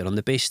card there on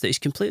the basis that he's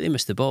completely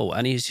missed the ball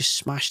and he's just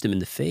smashed him in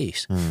the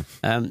face.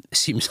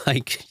 Seems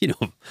like,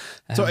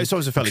 so it's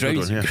always a fairly good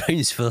one,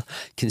 grounds for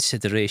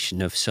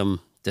consideration of some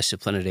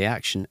disciplinary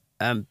action.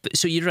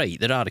 So you're right,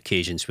 there are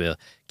occasions where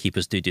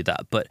keepers do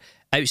that, but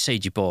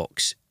outside your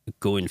box,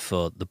 going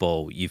for the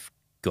ball, you've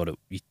got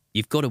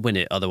to win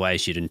it,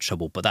 otherwise you're in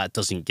trouble. But that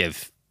doesn't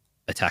give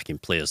attacking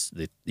players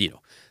the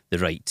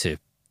right to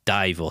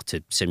dive or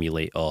to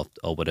simulate or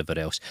whatever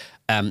else.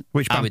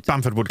 Which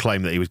Bamford would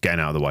claim that he was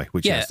getting out of the way.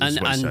 Which is what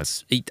he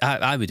says.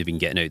 I would have been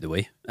getting out of the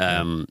way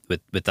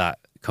with that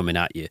coming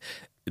at you.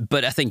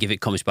 But I think if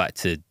it comes back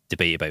to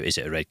debate about is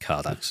it a red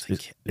card, I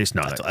think it's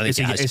not. I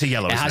think it's a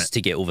yellow. It has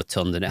to get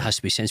overturned and it has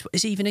to be sensible.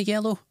 Is it even a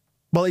yellow?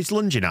 Well, he's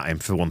lunging at him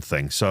for one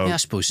thing, so I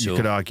suppose so. You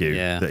could argue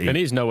that and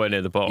he's nowhere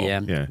near the ball.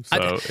 Yeah.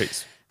 So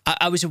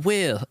I was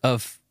aware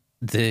of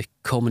the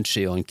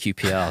commentary on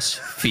QPR's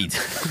feed,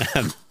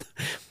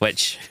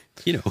 which,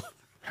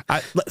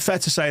 fair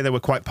to say they were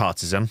quite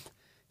partisan.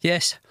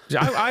 Yes.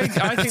 I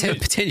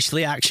think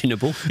potentially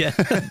actionable. Yeah.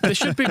 There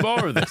should be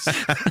more of this.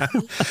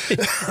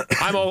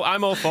 I'm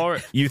all for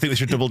it. You think they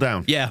should double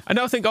down? Yeah.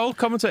 I think all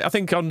commentators, I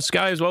think on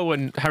Sky as well,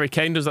 when Harry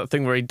Kane does that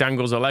thing where he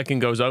dangles a leg and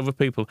goes over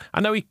people.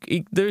 I know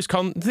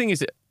the thing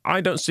is,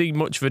 I don't see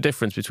much of a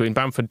difference between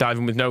Bamford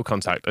diving with no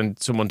contact and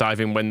someone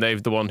diving when they're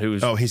the one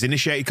who's... Oh, he's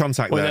initiated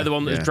contact when they're the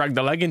one that's dragged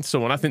the leg into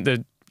someone. I think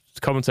the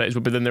commentators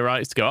would be in their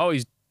rights to go,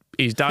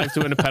 he's dived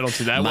to win a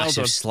penalty there. Massive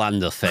well done.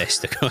 Slander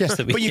fest across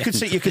the weekend. But you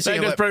could see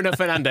like Bruno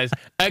Fernandes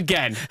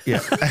again. Yeah.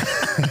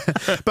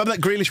 But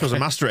Grealish was a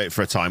master at it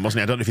for a time, wasn't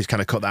he? I don't know if he's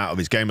kind of cut that out of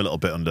his game a little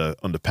bit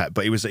under Pep,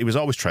 but he was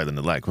always trailing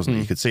the leg, wasn't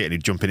he? You could see it and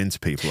he'd jumping into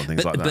people and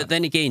things like that. But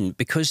then again,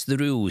 because the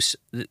rules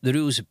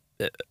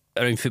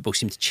around football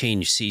seem to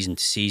change season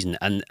to season,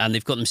 and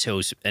they've got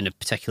themselves in a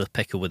particular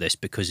pickle with this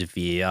because of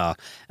VAR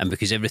and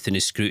because everything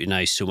is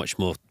scrutinised so much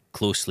more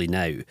closely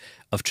now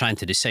of trying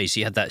to decide. So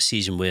you had that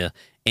season where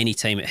any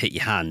time it hit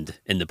your hand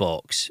in the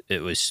box,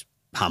 it was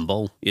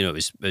handball. It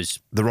was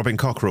the Robin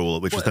Koch rule,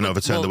 which was then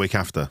overturned the week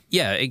after.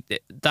 Yeah,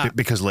 that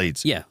because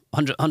Leeds. Yeah,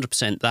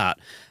 100% that.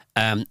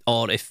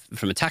 Or if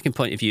from attacking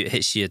point of view, it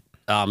hits your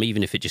arm,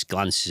 even if it just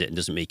glances it and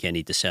doesn't make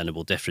any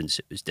discernible difference,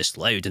 it was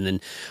disallowed. And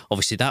then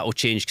obviously that will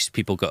change because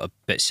people got a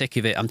bit sick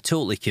of it. I'm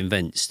totally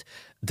convinced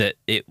that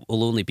it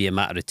will only be a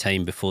matter of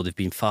time before there've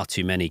been far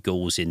too many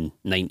goals in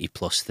 90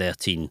 plus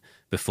 13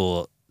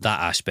 before that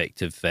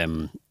aspect of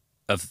the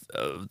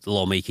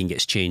lawmaking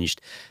gets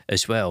changed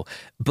as well.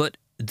 But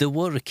there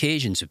were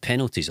occasions of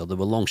penalties, or there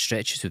were long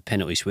stretches of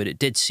penalties where it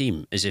did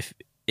seem as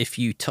if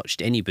you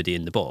touched anybody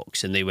in the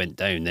box and they went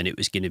down, then it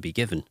was going to be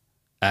given.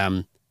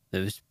 There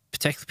was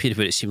particular period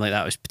where it seemed like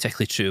that was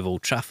particularly true of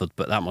Old Trafford,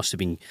 but that must have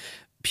been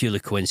purely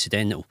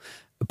coincidental.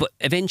 But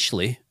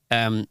eventually,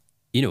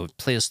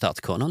 players start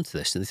to cotton onto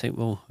this, and they think,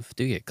 well, if I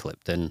do get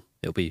clipped, then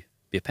it'll be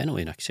a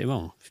penalty, and I can say,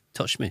 well,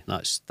 touch me.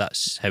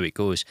 That's how it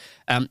goes.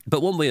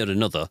 But one way or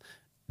another,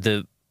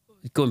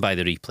 going by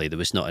the replay, there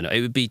was not enough.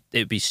 It would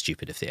be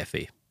stupid if the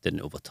FA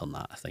didn't overturn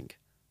that, I think.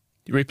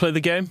 You replay the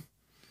game?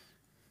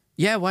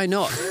 Yeah, why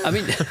not? I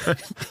mean,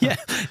 yeah,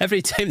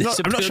 every time there's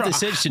a poor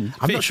decision.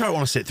 I'm not sure I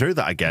want to sit through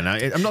that again.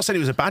 I'm not saying it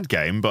was a bad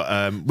game,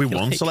 but we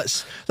won, so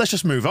let's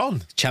just move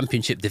on.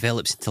 Championship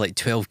develops into like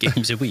 12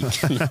 games a week.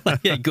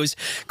 Yeah, it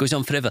goes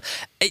on forever.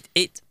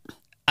 It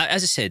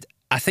as I said,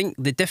 I think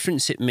the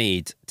difference it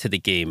made to the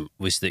game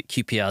was that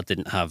QPR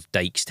didn't have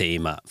Dykes to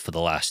aim at for the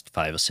last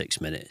 5 or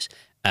 6 minutes.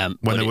 When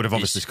they would have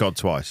obviously scored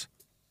twice.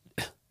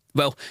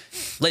 Well,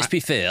 let's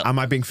be fair. Am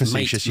I being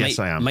facetious? Yes,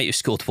 I am. Might have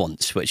scored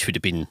once, which would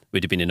have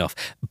been enough.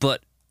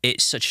 But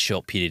it's such a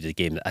short period of the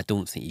game that I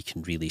don't think you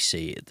can really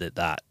say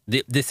that.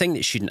 The thing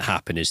that shouldn't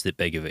happen is that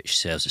Begovic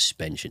serves a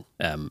suspension.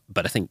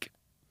 But I think,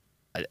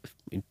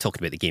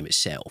 talking about the game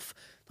itself,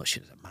 I'm not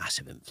sure it's a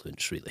massive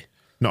influence, really.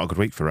 Not a good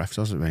week for refs,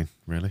 does it mean?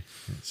 Really?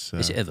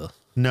 Is it ever?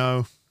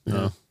 No.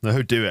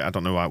 Who'd do it? I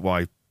don't know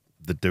why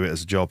they do it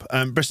as a job.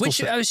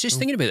 Bristol. I was just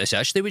thinking about this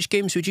actually. Which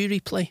games would you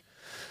replay?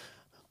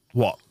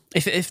 What?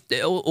 If it's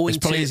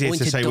probably easier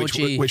to say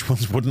which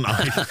ones wouldn't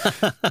I?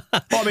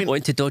 Well, I mean,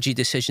 owing to dodgy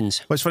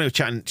decisions. Well, it's funny. I was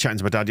chatting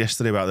to my dad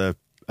yesterday about the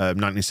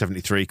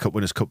 1973 Cup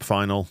Winners' Cup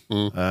final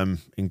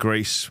in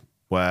Greece,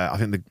 where I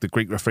think the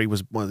Greek referee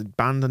was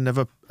banned and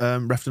never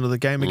reffed another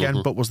game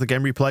again. But was the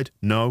game replayed?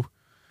 No.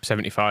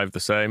 75 the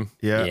same.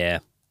 Yeah.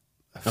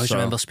 I always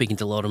remember speaking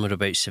to Lorimer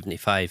about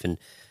 75, and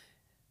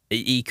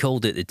he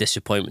called it the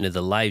disappointment of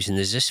their lives. And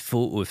there's this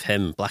photo of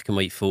him, black and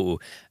white photo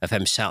of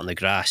him sat on the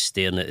grass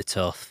staring at the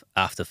turf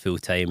after full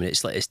time, and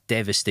it's like this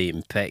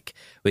devastating pic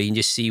where you can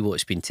just see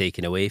what's been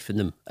taken away from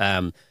them.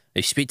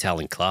 If you speak to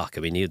Alan Clark,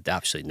 I mean, he'd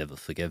absolutely never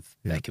forgive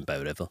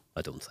Beckenbauer ever,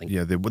 I don't think.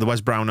 Yeah, the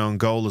Wes Brown own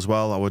goal as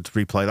well. I would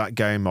replay that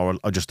game, or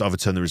just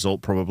overturn the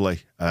result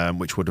probably,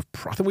 which would have.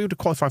 I think we would have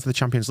qualified for the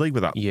Champions League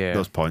with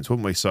those points,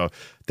 wouldn't we? So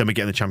then we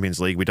get in the Champions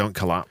League, we don't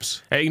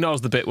collapse. It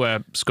ignores the bit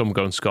where Scum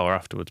go and score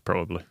afterwards,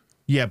 probably.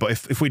 Yeah, but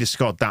if we'd have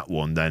scored that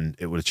one, then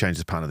it would have changed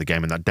the pattern of the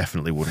game, and that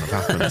definitely wouldn't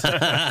have happened.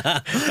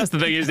 That's the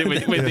thing, isn't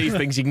it? With these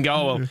things, you can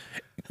go, well,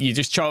 you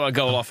just chalk a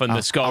goal off, and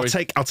the score I'll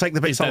take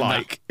the bits I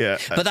like. Yeah,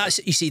 but that's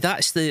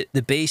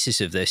the basis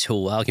of this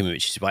whole argument,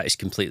 which is why it's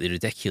completely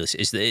ridiculous.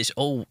 Is that it's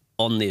all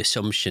on the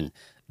assumption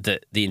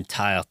that the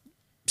entire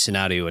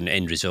scenario and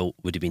end result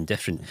would have been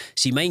different.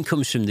 See, mine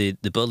comes from the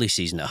Burley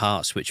season at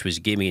Hearts, which was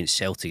a game against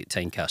Celtic at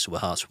Tynecastle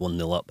where Hearts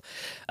 1-0 up.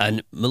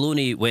 And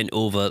Maloney went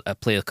over a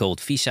player called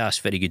Fisas,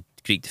 very good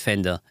Greek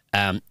defender.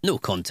 No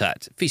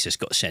contact. Fisas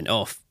got sent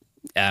off.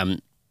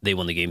 They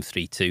won the game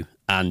 3-2.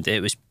 And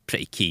it was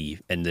pretty key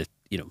in the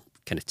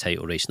kind of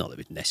title race. Not that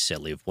we'd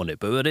necessarily have won it,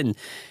 but we're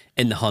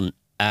in the hunt.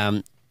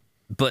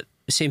 But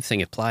the same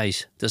thing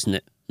applies, doesn't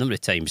it? Number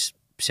of times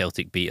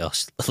Celtic beat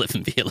us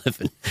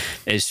 11v11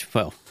 is,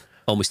 well,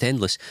 almost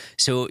endless.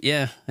 So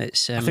yeah,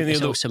 it's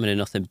all something and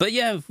nothing. But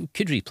yeah, we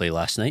could replay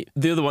last night.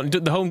 The other one,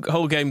 the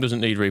whole game doesn't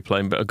need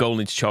replaying, but a goal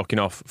needs chalking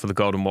off for the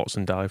Gordon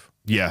Watson dive.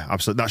 Yeah,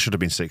 absolutely. That should have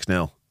been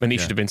 6-0. And he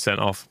should have been sent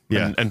off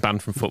and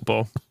banned from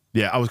football.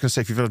 Yeah, I was going to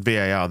say, if you've had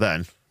VAR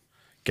then,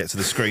 get to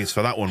the screens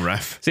for that one,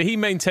 ref. See, he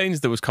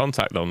maintains there was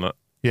contact on that.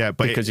 Yeah,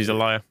 but because he's a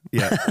liar.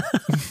 Yeah.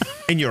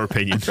 In your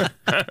opinion.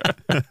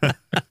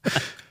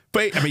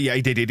 But I mean, yeah,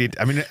 he did.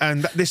 I mean,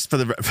 and this for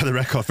the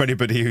record, for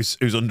anybody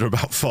who's under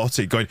about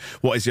 40, going,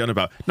 what is he on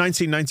about?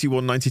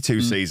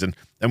 1991-92 season,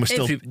 and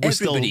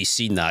everybody's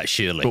seen that,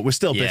 surely. But we're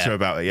still bitter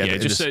about it. Yeah,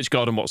 just search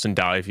Gordon Watson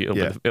dive. It'll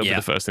be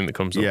the first thing that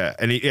comes up. Yeah,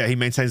 and he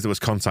maintains there was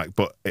contact,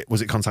 but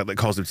was it contact that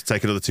caused him to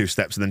take another 2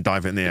 steps and then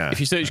dive it in the air? If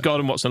you search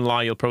Gordon Watson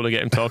lie, you'll probably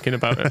get him talking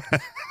about it.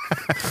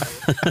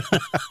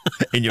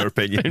 In your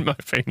opinion? In my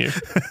opinion.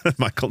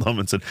 Michael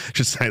Normanton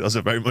should say those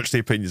are very much the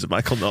opinions of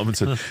Michael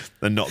Normanton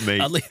and not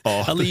me.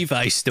 I'll leave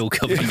I still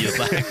covering your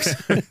backs.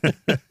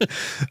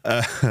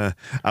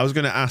 I was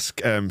going to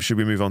ask, should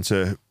we move on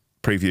to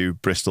preview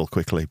Bristol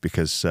quickly,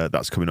 because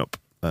that's coming up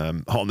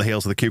hot on the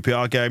heels of the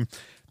QPR game.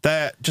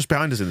 They're just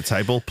behind us in the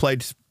table,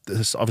 played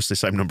obviously the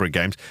same number of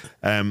games.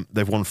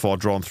 They've won 4,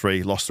 drawn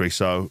 3, lost 3,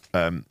 so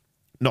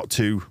not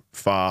too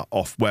far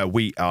off where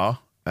we are.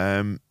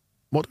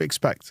 What do we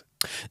expect?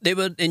 They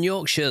were in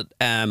Yorkshire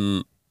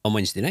on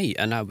Wednesday night,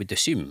 and I would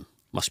assume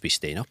must be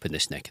staying up in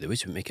this neck of the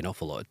woods. It would make an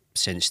awful lot of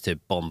sense to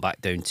bomb back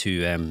down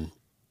to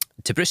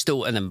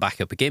Bristol and then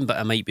back up again, but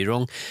I might be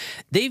wrong.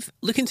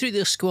 Looking through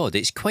their squad,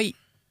 it's quite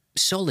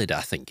solid,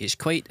 I think. It's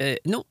quite,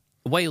 not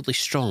wildly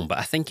strong, but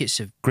I think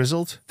it's a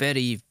grizzled,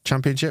 very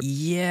championship.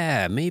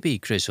 Yeah, maybe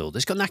grizzled.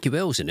 It's got Naki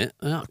Wells in it.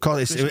 Of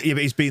course, but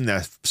he's been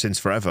there since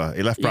forever.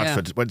 He left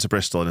Bradford, went to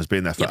Bristol, and has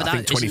been there for I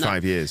think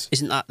 25 years.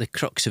 Isn't that the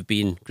crux of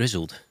being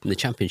grizzled in the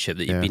championship,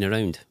 that you've been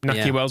around?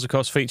 Naki Wells, of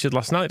course, featured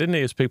last night, didn't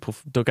he? As people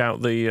dug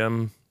out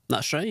the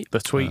that's right, the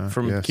tweet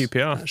from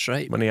QPR. That's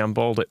right, when he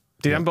handballed it.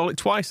 Did he handball it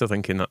twice? I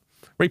think in that.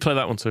 Replay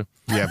that one too.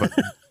 Yeah, but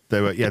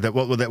They were,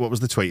 what was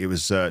the tweet? It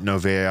was no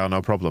VAR,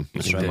 no problem.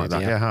 That's Something right,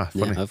 like that. Yeah,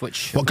 funny.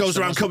 What goes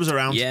around comes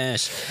around.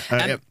 Yes.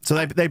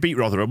 So they beat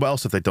Rotherham. What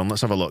else have they done?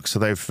 Let's have a look. So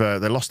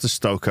they lost to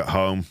Stoke at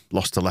home,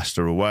 lost to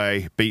Leicester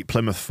away, beat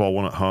Plymouth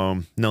 4-1 at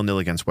home, 0-0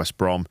 against West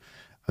Brom,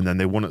 and then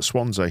they won at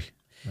Swansea,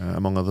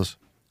 among others.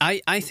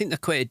 I think they're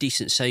quite a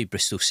decent side,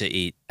 Bristol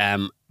City,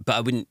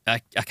 but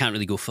I can't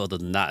really go further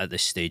than that at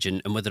this stage,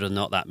 and whether or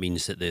not that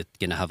means that they're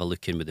going to have a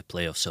look in with the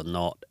playoffs or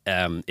not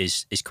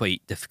is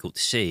quite difficult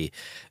to say.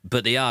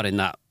 But they are in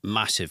that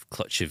massive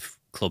clutch of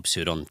clubs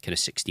who are on kind of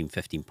 16,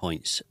 15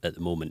 points at the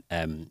moment,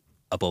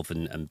 above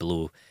and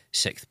below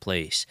 6th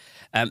place.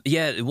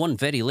 They won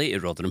very late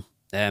at Rotherham.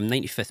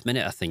 95th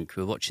minute, I think.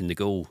 We were watching the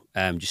goal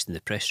just in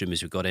the press room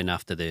as we got in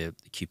after the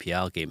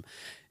QPR game.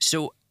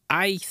 So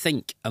I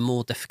think a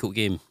more difficult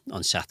game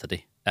on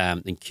Saturday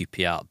than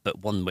QPR, but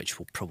one which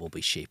will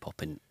probably shape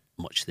up in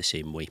much the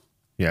same way.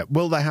 Yeah,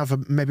 will they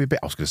have maybe a bit?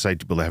 I was going to say,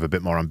 will they have a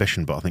bit more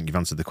ambition? But I think you've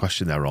answered the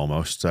question there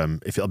almost.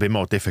 If it'll be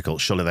more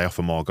difficult, surely they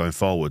offer more going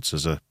forwards.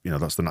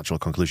 That's the natural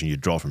conclusion you'd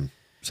draw from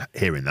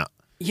hearing that.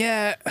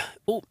 Yeah,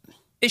 well,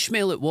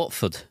 Ishmael at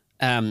Watford,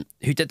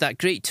 who did that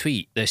great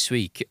tweet this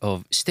week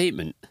of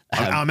statement.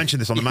 I mentioned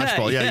this on the match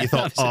ball. Yeah, you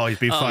thought, he's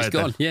been fired. He's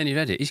gone. Yeah, and he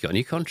read it. He's got a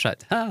new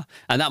contract. And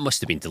that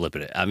must have been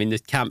deliberate. I mean, there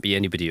can't be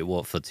anybody at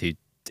Watford who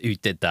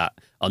did that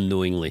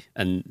unknowingly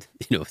and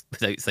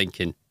without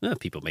thinking.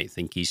 People might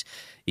think he's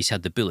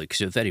had the bullet,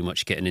 because we're very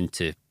much getting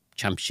into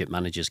Championship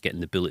managers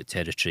getting the bullet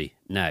territory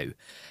now.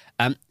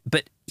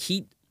 But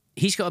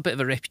he's got a bit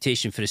of a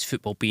reputation for his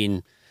football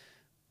being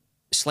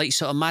slight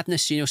sort of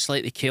madness,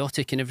 slightly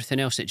chaotic and everything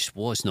else. It just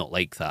was not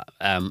like that.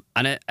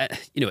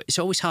 It's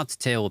always hard to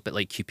tell, a bit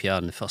like QPR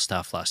in the first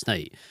half last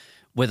night,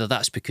 whether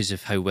that's because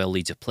of how well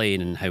Leeds are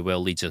playing and how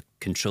well Leeds are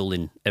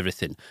controlling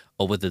everything,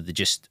 or whether they're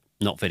just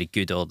not very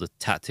good or the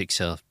tactics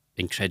are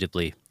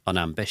incredibly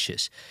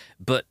unambitious.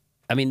 But,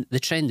 I mean, the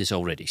trend is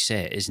already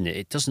set, isn't it?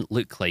 It doesn't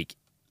look like...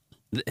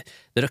 There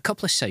are a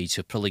couple of sides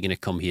who are probably going to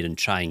come here and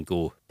try and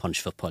go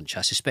punch for punch.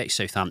 I suspect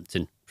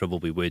Southampton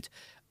probably would.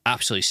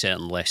 Absolutely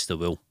certain Leicester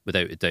will,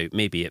 without a doubt.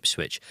 Maybe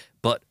Ipswich.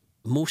 But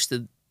most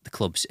of the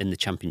clubs in the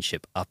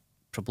Championship are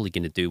probably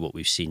going to do what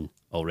we've seen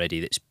already.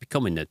 That's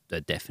becoming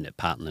a definite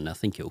pattern, and I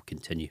think it will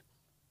continue.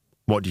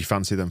 What do you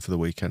fancy then for the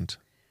weekend?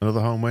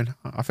 Another home win?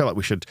 I feel like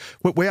we should...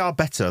 We are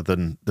better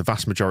than the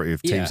vast majority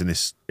of teams in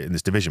this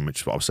division,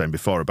 which is what I was saying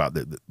before about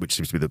which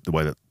seems to be the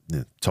way that,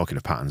 talking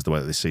of patterns, the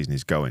way that this season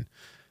is going.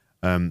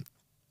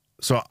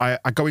 So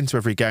I go into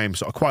every game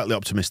sort of quietly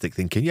optimistic,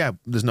 thinking,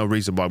 there's no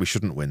reason why we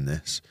shouldn't win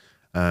this.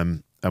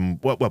 It's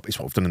what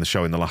we've done in the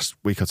show in the last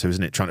week or two,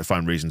 isn't it? Trying to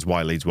find reasons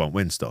why Leeds won't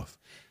win stuff.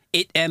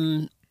 It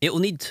will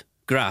need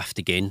graft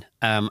again.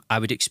 I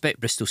would expect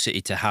Bristol City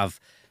to have...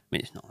 I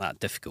mean, it's not that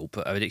difficult,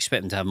 but I would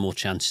expect them to have more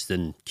chances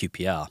than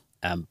QPR,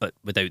 but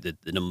without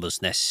the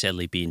numbers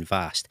necessarily being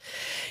vast.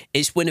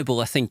 It's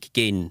winnable, I think,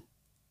 again,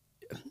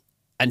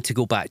 and to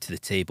go back to the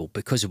table,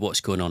 because of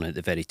what's going on at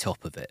the very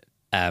top of it,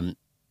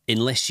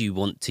 unless you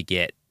want to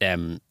get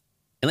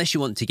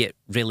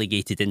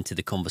relegated into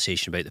the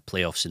conversation about the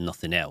playoffs and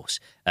nothing else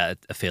at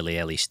a fairly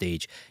early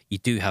stage, you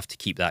do have to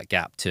keep that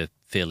gap to a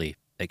fairly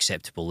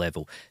acceptable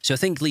level. So I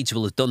think Leeds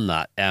will have done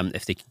that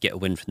if they can get a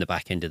win from the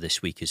back end of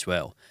this week as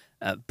well.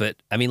 But,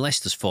 I mean,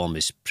 Leicester's form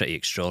is pretty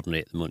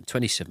extraordinary at the moment.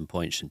 27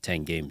 points from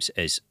 10 games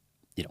is,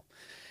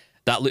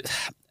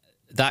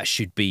 that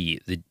should be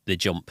the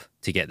jump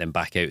to get them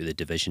back out of the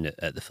division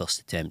at the first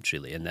attempt,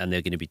 really. And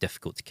they're going to be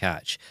difficult to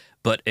catch.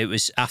 But it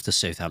was, after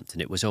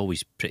Southampton, it was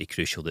always pretty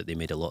crucial that they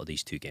made a lot of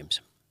these two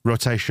games.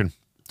 Rotation.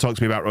 Talk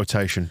to me about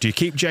rotation. Do you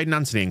keep Jayden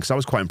Anthony in? Because I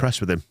was quite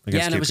impressed with him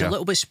against and QPR. I was a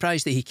little bit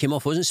surprised that he came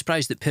off. I wasn't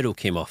surprised that Pirro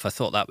came off. I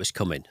thought that was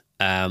coming.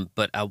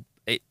 But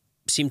it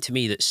seemed to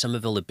me that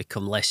Somerville had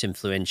become less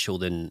influential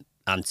than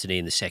Anthony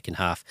in the second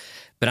half.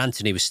 But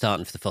Anthony was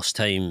starting for the first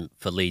time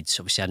for Leeds.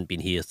 Obviously, hadn't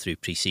been here through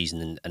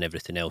pre-season and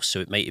everything else.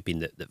 So it might have been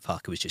that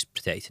Farke was just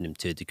protecting him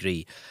to a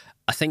degree.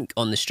 I think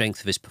on the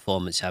strength of his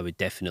performance, I would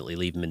definitely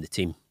leave him in the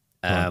team.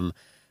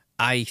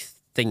 I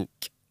think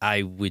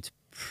I would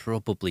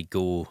probably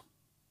go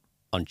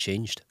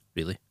unchanged,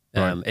 really.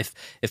 Right.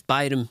 If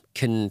Byram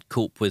can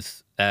cope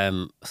with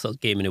a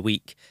third game in a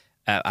week,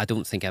 I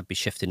don't think I'd be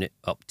shifting it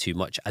up too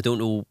much. I don't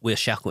know where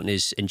Shackleton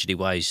is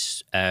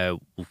injury-wise.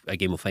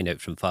 Again, we'll find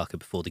out from Farke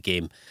before the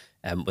game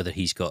whether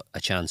he's got a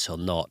chance or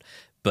not.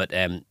 But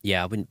I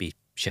wouldn't be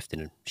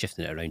shifting it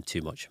around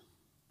too much.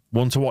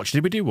 One to watch.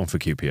 Did we do one for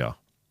QPR?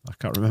 I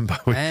can't remember.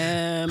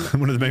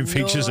 One of the main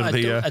features of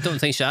the... I don't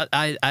think so.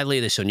 I lay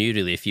this on you,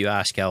 really. If you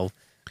ask, I'll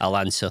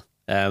answer.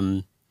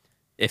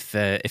 If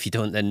you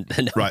don't, then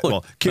right.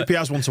 Well,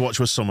 QPR's one to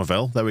watch was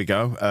Somerville. There we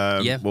go.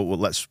 Well,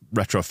 let's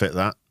retrofit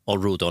that. Or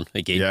Rodon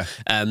again.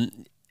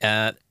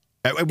 Yeah.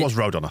 It was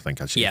Rodon, I think.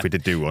 Actually, if we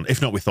did do one.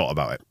 If not, we thought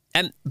about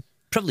it.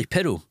 Probably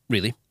Pirro,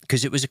 really,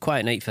 because it was a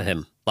quiet night for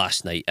him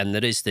last night, and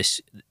there is this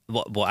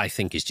what I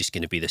think is just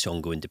going to be this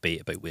ongoing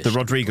debate about where the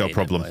Rodrigo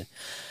problem.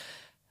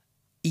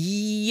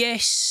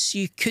 Yes,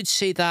 you could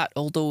say that,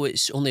 although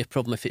it's only a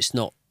problem if it's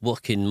not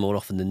working more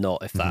often than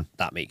not, if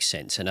that makes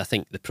sense. And I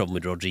think the problem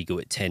with Rodrigo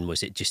at 10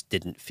 was it just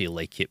didn't feel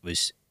like it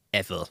was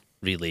ever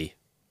really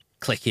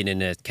clicking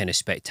in a kind of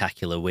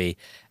spectacular way.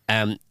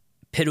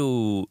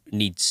 Pirro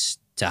needs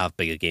to have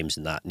bigger games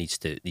than that. Needs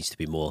to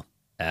be more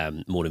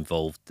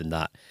involved than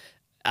that.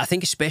 I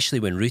think especially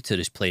when Rutter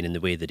is playing in the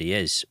way that he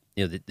is,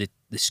 the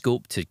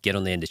scope to get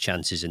on the end of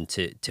chances and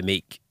to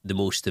make the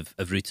most of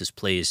Rutter's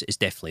play is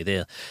definitely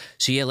there.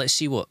 So yeah, let's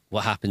see what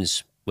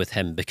happens with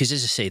him, because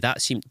as I say, that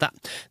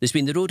there's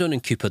been the Rodon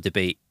and Cooper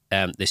debate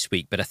this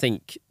week, but I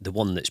think the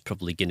one that's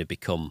probably going to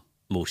become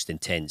most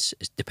intense,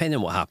 is, depending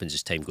on what happens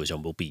as time goes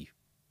on, will be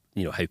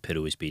how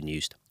Pirro is being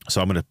used.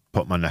 So I'm going to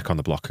put my neck on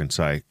the block and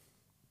say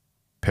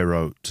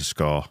Pirro to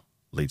score,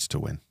 Leeds to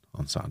win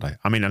on Saturday.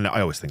 I mean,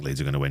 I always think Leeds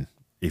are going to win,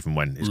 even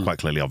when it's quite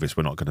clearly obvious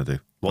we're not going to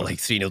do. What, like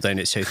 3-0 down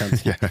at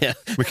Southampton? Yeah.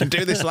 We can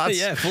do this, lads.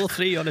 Yeah,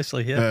 4-3,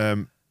 honestly, yeah.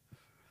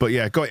 But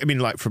yeah,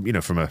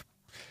 from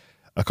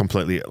a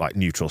completely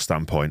neutral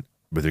standpoint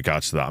with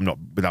regards to that, I'm not,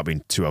 without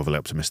being too overly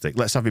optimistic,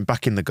 let's have him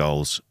back in the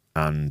goals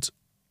and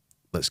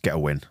let's get a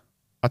win.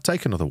 I'd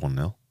take another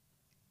 1-0.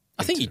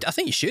 I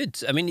think you should.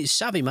 I mean, he's a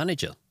savvy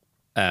manager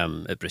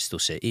at Bristol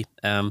City.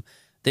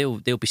 They'll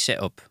be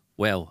set up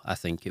well, I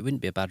think. It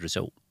wouldn't be a bad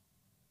result.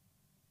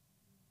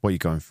 What are you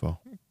going for?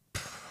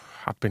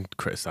 I've been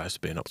criticised for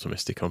being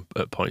optimistic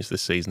at points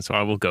this season, so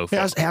I will go for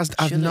it. It has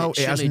no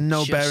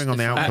bearing on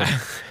the outcome.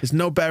 There's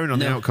no bearing on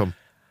the outcome.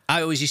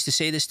 I always used to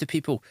say this to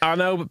people. I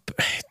know, but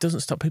it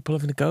doesn't stop people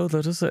having a go,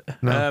 though, does it?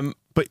 No,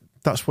 but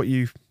that's what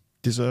you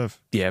deserve.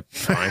 Yeah,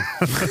 fine.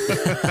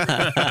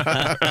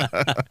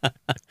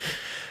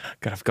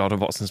 Gotta have Gordon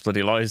Watson's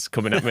bloody lies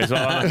coming at me as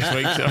well next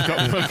week. So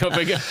I've got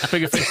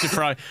bigger fish to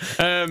fry.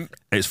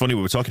 It's funny,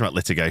 we were talking about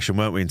litigation,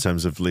 weren't we, in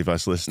terms of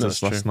Levi's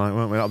solicitors last night,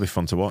 weren't we? That'll be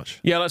fun to watch.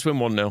 Yeah, let's win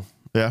 1-0.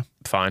 Yeah,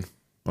 fine.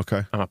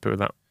 Okay, I'm happy with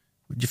that.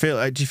 Do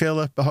you feel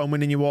a home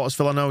win in your waters,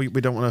 Phil? I know we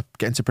don't want to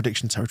get into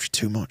prediction territory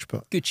too much,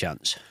 but good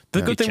chance.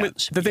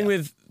 The thing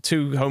with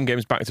 2 home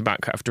games back to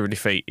back after a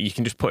defeat, you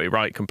can just put it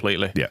right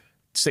completely. Yeah,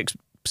 6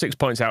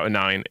 points out of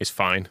 9 is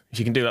fine. If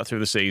you can do that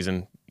through the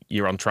season,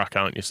 you're on track,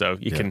 aren't you? So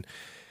you can.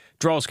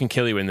 Draws can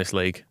kill you in this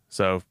league,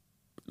 so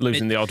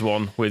losing the odd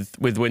one with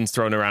wins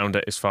thrown around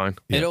it is fine.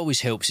 It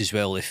always helps as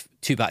well if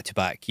 2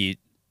 back-to-back, you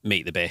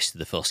make the best of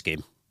the first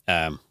game,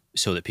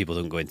 so that people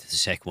don't go into the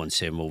second one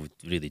saying, well, we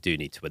really do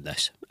need to win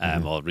this,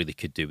 or really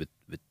could do with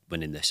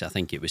winning this. I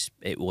think it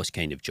was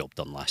kind of job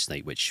done last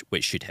night, which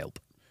should help.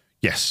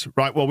 Yes.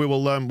 Right, well,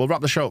 we'll wrap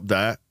the show up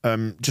there.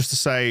 Just to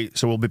say,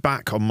 so we'll be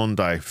back on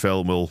Monday,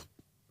 Phil. We'll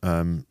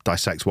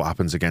dissect what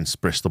happens against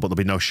Bristol, but there'll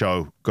be no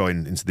show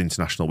going into the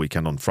international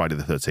weekend on Friday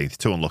the 13th.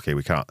 Too unlucky,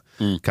 we can't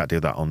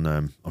do that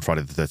on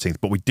Friday the 13th.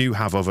 But we do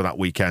have over that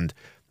weekend,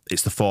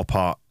 it's the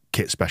 4-part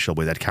kit special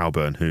with Ed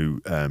Cowburn,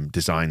 who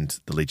designed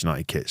the Leeds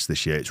United kits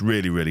this year. It's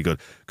really, really good.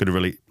 Going to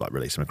really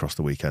release them across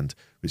the weekend.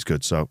 It's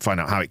good. So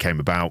find out how it came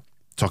about,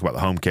 talk about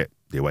the home kit,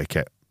 the away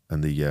kit,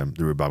 and the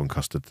rhubarb and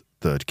custard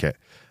third kit.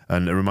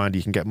 And a reminder,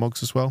 you can get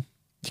mugs as well.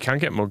 You can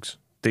get mugs.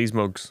 These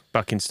mugs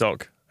back in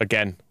stock.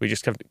 Again, we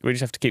just have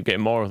to keep getting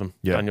more of them.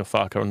 Yeah. Daniel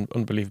Farker,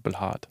 unbelievable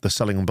hard. They're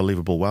selling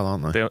unbelievable well,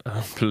 aren't they? They're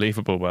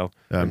unbelievable well.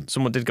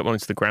 Someone did get one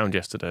into the ground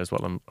yesterday as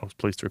well. I was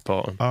pleased to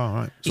report on. Oh,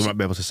 right. So we might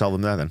be able to sell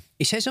them there then.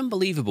 He says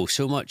unbelievable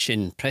so much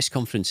in press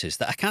conferences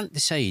that I can't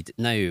decide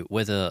now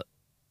whether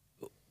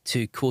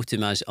to quote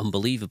him as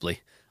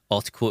unbelievably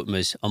or to quote him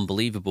as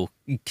unbelievable,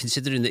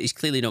 considering that he's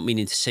clearly not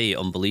meaning to say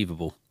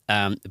unbelievable.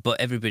 But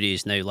everybody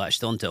is now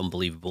latched on to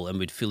unbelievable and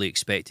would fully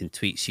expect in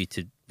tweets you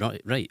to,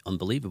 right,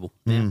 unbelievable.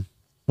 Yeah.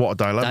 What a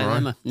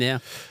dilemma, right? Yeah.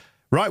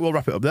 Right, we'll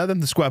wrap it up there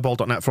then.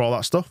 Thesquareball.net for all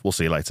that stuff. We'll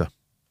see you later.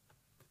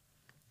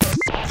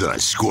 The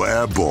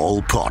Square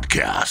Ball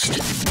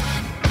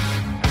Podcast.